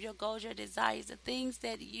dreams, your goals, your desires, the things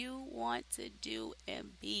that you want to do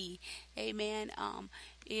and be. Amen.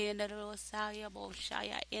 In the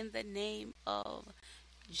name of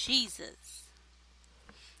Jesus.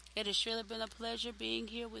 It has surely been a pleasure being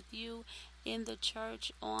here with you in the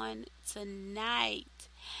church on tonight.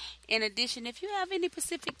 In addition, if you have any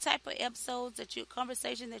specific type of episodes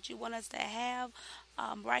conversation that you want us to have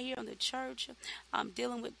right here on the church,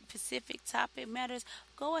 dealing with specific topic matters,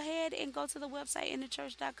 go ahead and go to the website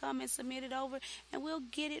inthechurch.com and submit it over, and we'll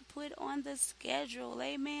get it put on the schedule.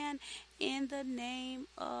 Amen. In the name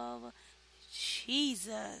of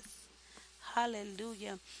Jesus.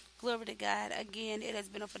 Hallelujah. Glory to God. Again, it has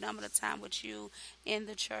been a phenomenal time with you in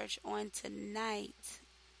the church on tonight.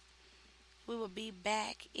 We will be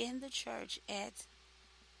back in the church at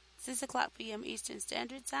 6 o'clock p.m. Eastern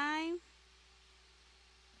Standard Time.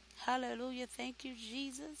 Hallelujah. Thank you,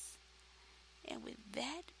 Jesus. And with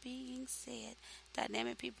that being said,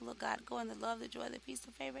 dynamic people of God, go in the love, the joy, the peace,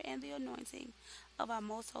 the favor, and the anointing of our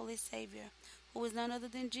most holy Savior, who is none other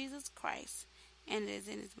than Jesus Christ. And it is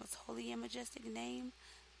in his most holy and majestic name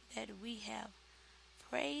that we have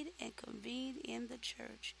prayed and convened in the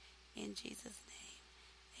church. In Jesus' name.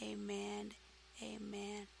 Amen,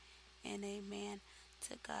 amen, and amen.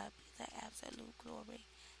 To God be the absolute glory.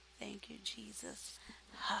 Thank you, Jesus.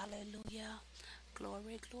 Hallelujah.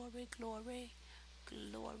 Glory, glory, glory.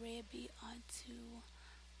 Glory be unto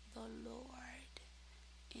the Lord.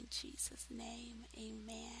 In Jesus' name,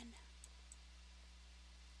 amen.